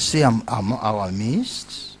prophecy among our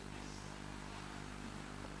midst?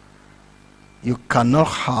 You cannot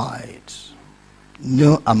hide.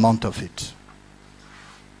 no amount of it.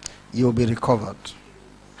 You will be recovered.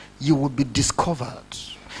 You will be discovered.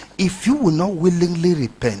 If you will not willingly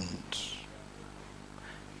repent,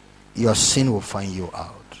 your sin will find you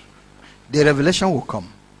out. The revelation will come.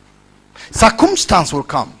 Circumstance will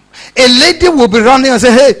come. A lady will be running and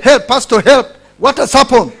say, hey, help, pastor, help. What has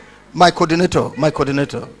happened? My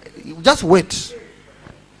coordinator. Just wait.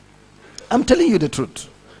 I'm telling you the truth.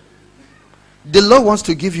 The Lord wants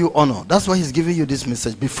to give you honor. That's why he's giving you this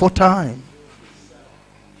message before time.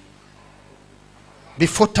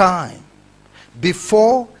 Before time.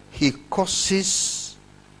 Before he causes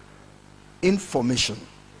information,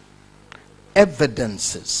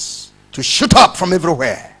 evidences to shoot up from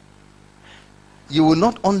everywhere. You will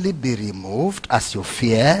not only be removed as you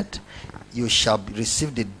feared, you shall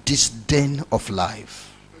receive the disdain of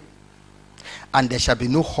life. And there shall be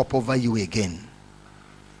no hope over you again.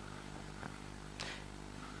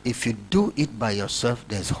 If you do it by yourself,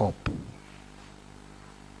 there's hope.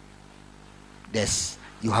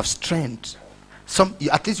 You have strength.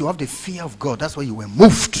 At least you have the fear of God. That's why you were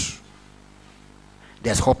moved.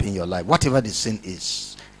 There's hope in your life. Whatever the sin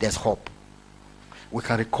is, there's hope. We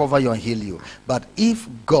can recover you and heal you. But if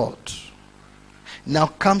God now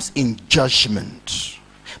comes in judgment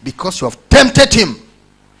because you have tempted him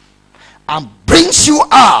and brings you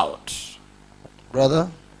out, brother,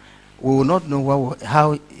 we will not know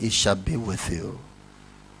how it shall be with you.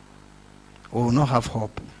 We will not have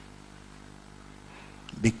hope.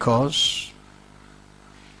 Because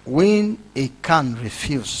when Achan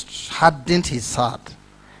refused, hardened his heart,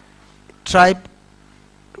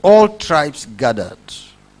 all tribes gathered.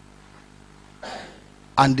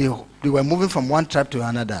 And they were moving from one tribe to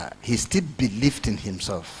another. He still believed in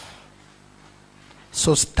himself.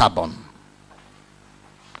 So stubborn.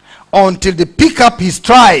 Until they pick up his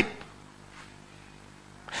tribe.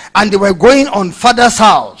 And they were going on father's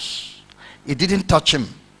house. It didn't touch him.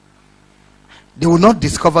 They will not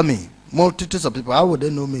discover me. Multitudes of people, how would they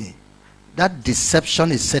know me? That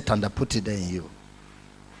deception is set and I put it there in you.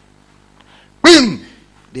 Boom!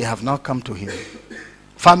 They have now come to him.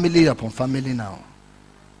 Family upon family now.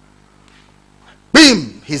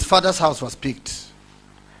 Boom! His father's house was picked.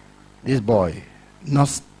 This boy,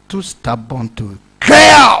 not too stubborn to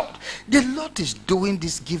cry out. The Lord is doing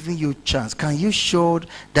this, giving you chance. Can you show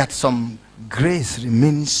that some grace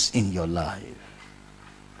remains in your life?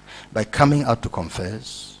 By coming out to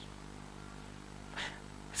confess.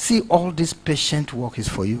 See, all this patient work is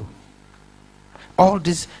for you. All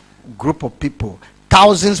this group of people,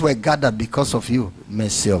 thousands were gathered because of you.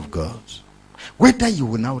 Mercy of God. Whether you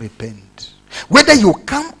will now repent, whether you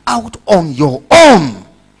come out on your own,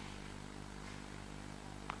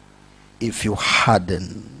 if you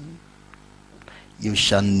harden, you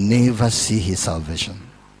shall never see his salvation.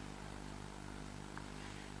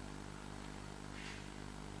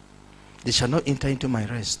 They shall not enter into my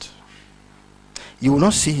rest. You will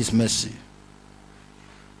not see his mercy.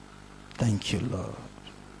 Thank you, Lord.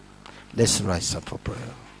 Let's rise up for prayer.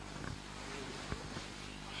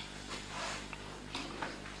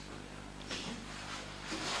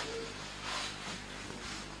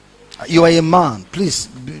 You are a man. Please,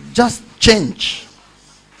 just change.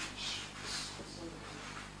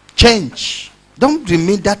 Change. Don't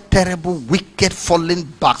remain that terrible, wicked, fallen,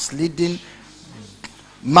 backsliding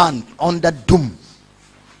man under doom.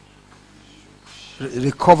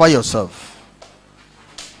 Recover yourself.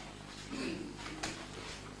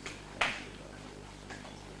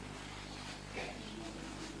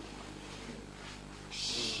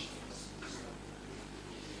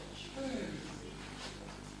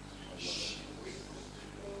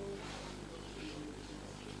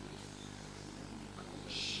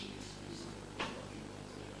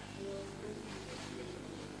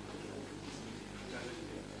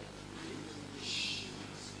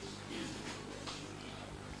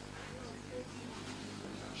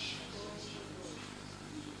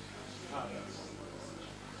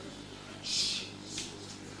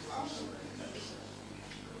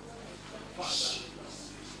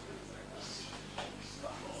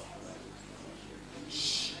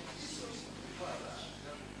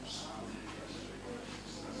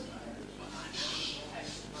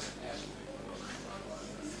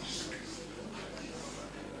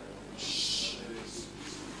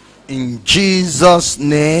 In Jesus'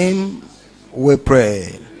 name we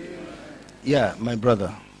pray. Yeah, my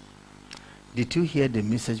brother. Did you hear the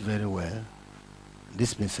message very well?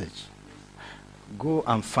 This message. Go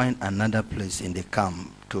and find another place in the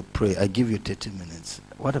camp to pray. I give you 30 minutes.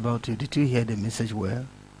 What about you? Did you hear the message well?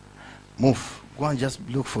 Move. Go and just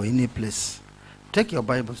look for any place. Take your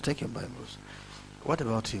Bibles. Take your Bibles. What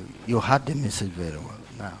about you? You heard the message very well.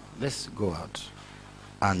 Now, let's go out.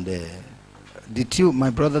 And did you,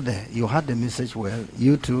 my brother there, you heard the message well?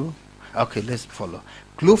 You too? Okay, let's follow.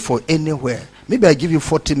 Look for anywhere. Maybe I give you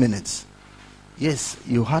 40 minutes. Yes,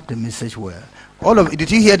 you heard the message well. All of,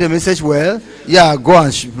 did you hear the message well? Yeah, go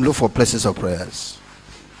and look for places of prayers.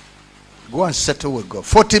 Go and settle with God.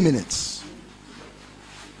 40 minutes.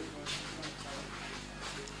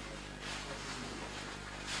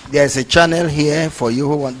 There's a channel here for you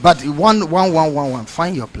who want, but one.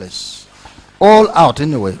 Find your place. All out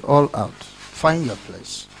anyway. All out. Find your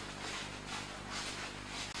place.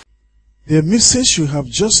 The message you have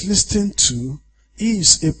just listened to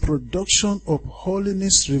is a production of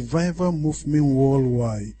Holiness Revival Movement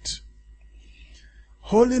Worldwide.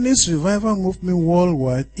 Holiness Revival Movement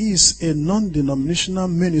Worldwide is a non-denominational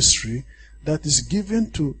ministry that is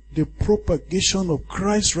given to the propagation of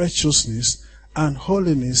Christ's righteousness and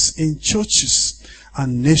holiness in churches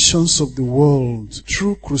and nations of the world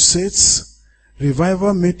through crusades,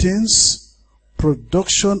 revival meetings,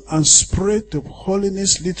 production and spread of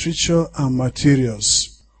holiness literature and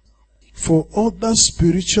materials. For other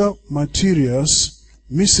spiritual materials,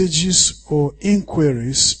 messages or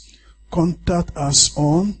inquiries, contact us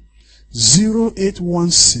on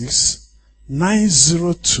 0816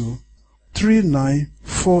 902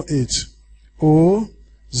 3948 or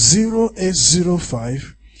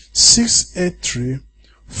 0805 683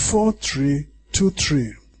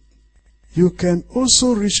 4323. You can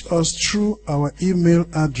also reach us through our email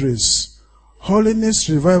address,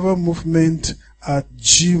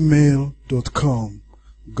 holinessrevivalmovement@gmail.com.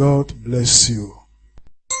 God bless you.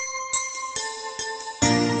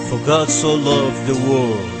 For God so loved the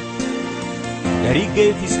world that he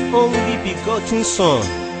gave his only begotten Son,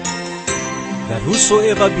 that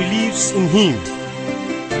whosoever believes in him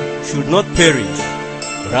should not perish,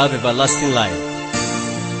 but have everlasting life.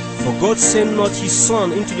 For God sent not his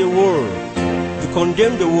Son into the world to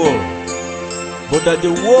condemn the world, but that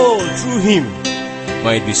the world through him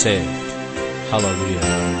might be saved. Hallelujah.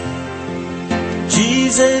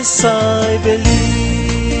 Jesus, I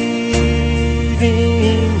believe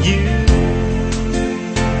in you.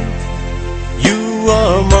 You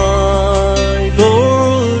are my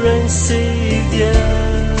Lord and Savior.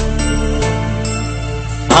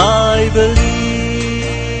 I believe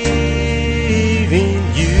in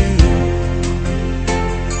you.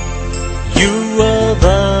 You are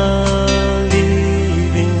the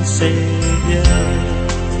living Savior.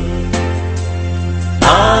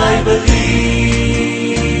 I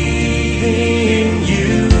believe in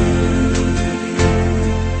you.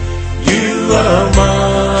 You are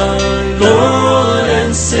my Lord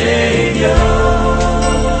and Savior.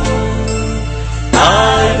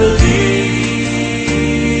 I believe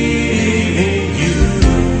in you.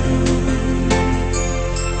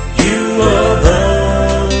 You are the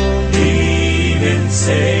living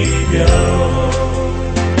Savior.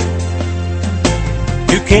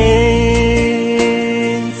 You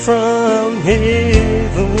came from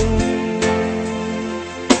heaven.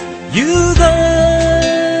 You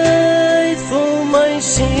died for my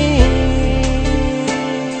sins.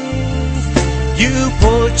 You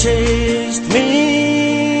purchased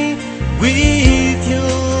me with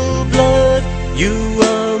your blood. You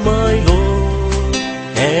are my Lord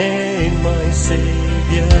and my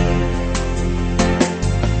Savior.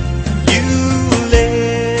 You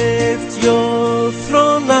left your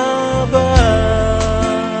throne above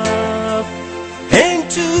and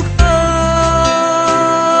took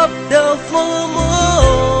up the form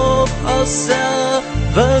of a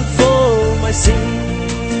servant for my sins.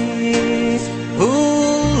 Oh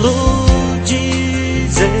Lord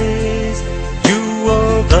Jesus, you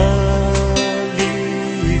are the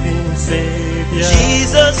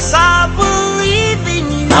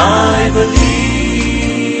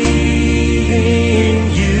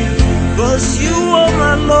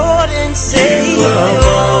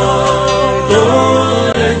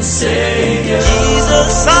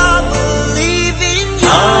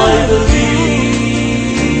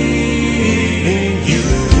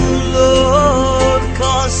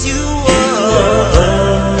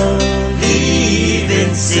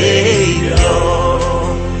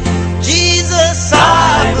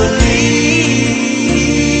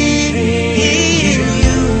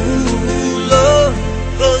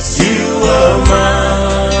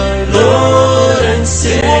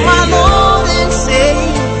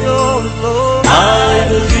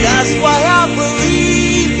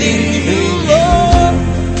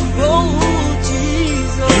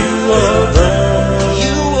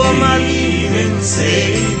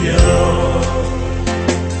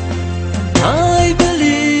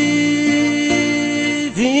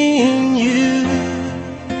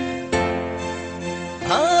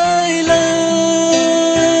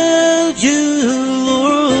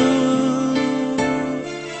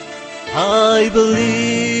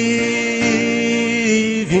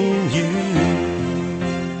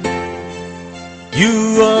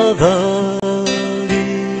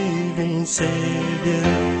Savior.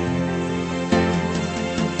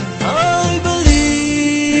 I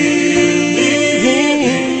believe in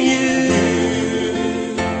you.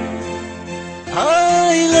 I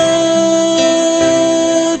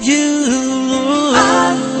love you, Lord. I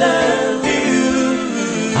love you.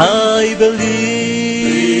 I believe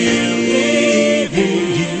in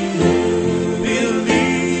you.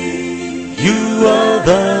 You are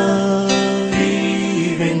the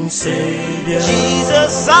living Savior.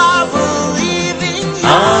 Jesus, I believe in you. I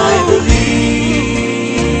believe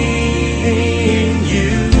in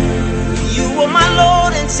you. You are my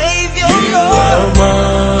Lord and Savior, You Lord. are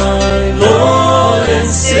my Lord and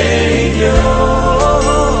Savior.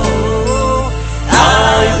 I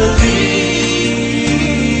believe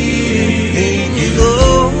in you,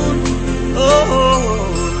 Lord.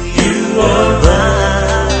 You are my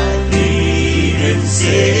living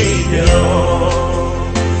Savior.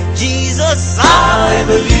 Jesus, I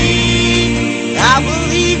believe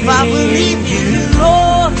you,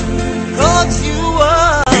 Lord, 'cause you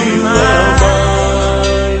are my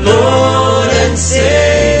Lord and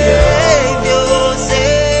Savior.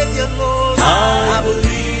 Savior, Lord. I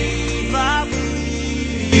believe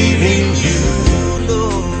in you,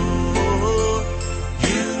 Lord.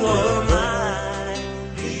 You are my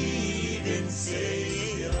living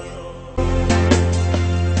Savior.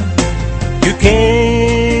 You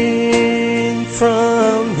came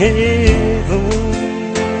from heaven.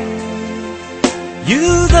 You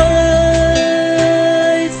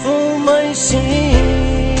died for my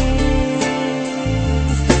sins.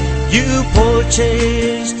 You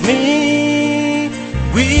purchased me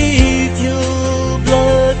with your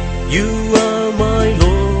blood. You are my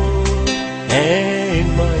Lord and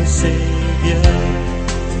my Savior.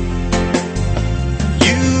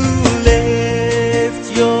 You left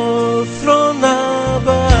your throne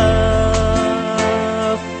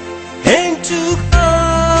above and took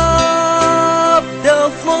up the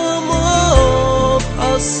form of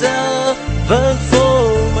a servant for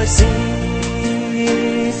my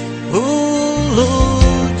sins. Oh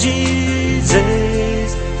Lord Jesus,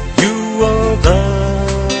 you are the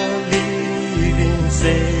living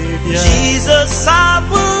Savior. Jesus, I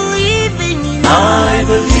believe in you. I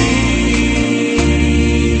believe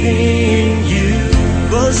in you.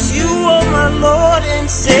 'Cause you are my Lord and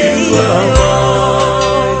Savior. You are my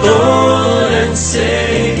Lord and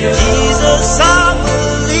Savior. Jesus, I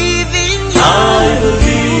believe in you. I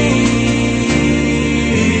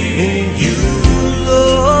believe in you,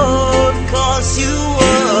 Lord, 'cause you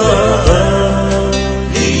are the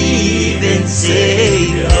living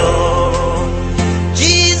Savior.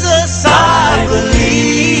 Jesus, I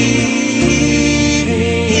believe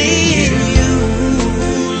in you,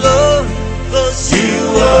 Lord, 'cause You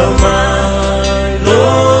are my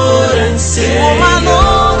Lord and Savior. my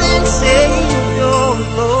Lord and Savior,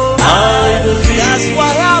 Lord. I believe. That's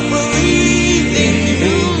why I believe in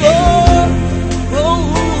you, Lord. Oh,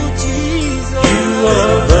 Jesus, You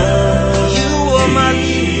are the you are my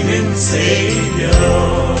living Savior.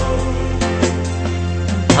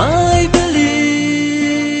 I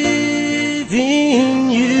believe in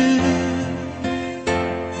you.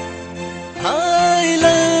 I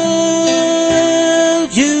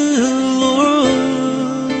love you, Lord.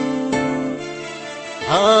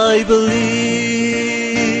 I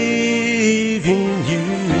believe in you.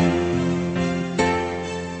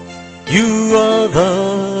 You are the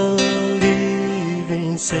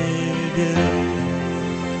living Savior.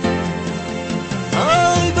 I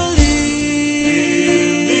believe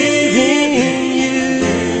in you.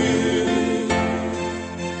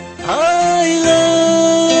 I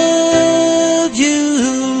love you,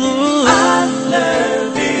 Lord. I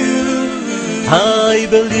love you. I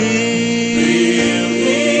believe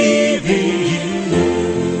in you.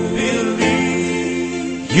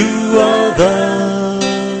 You are the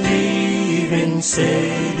living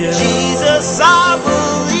Savior. Jesus, I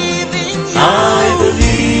believe in you. I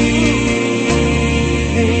believe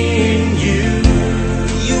in you.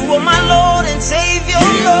 You are my Lord and Savior, You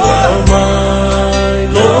are Lord. my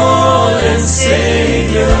Lord and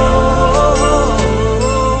Savior.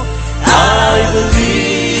 I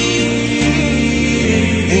believe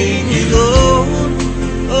in you, Lord.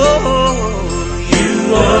 Oh, You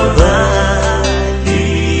are my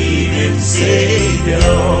living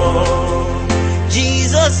Savior.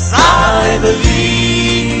 Jesus, I I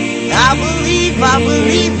believe believe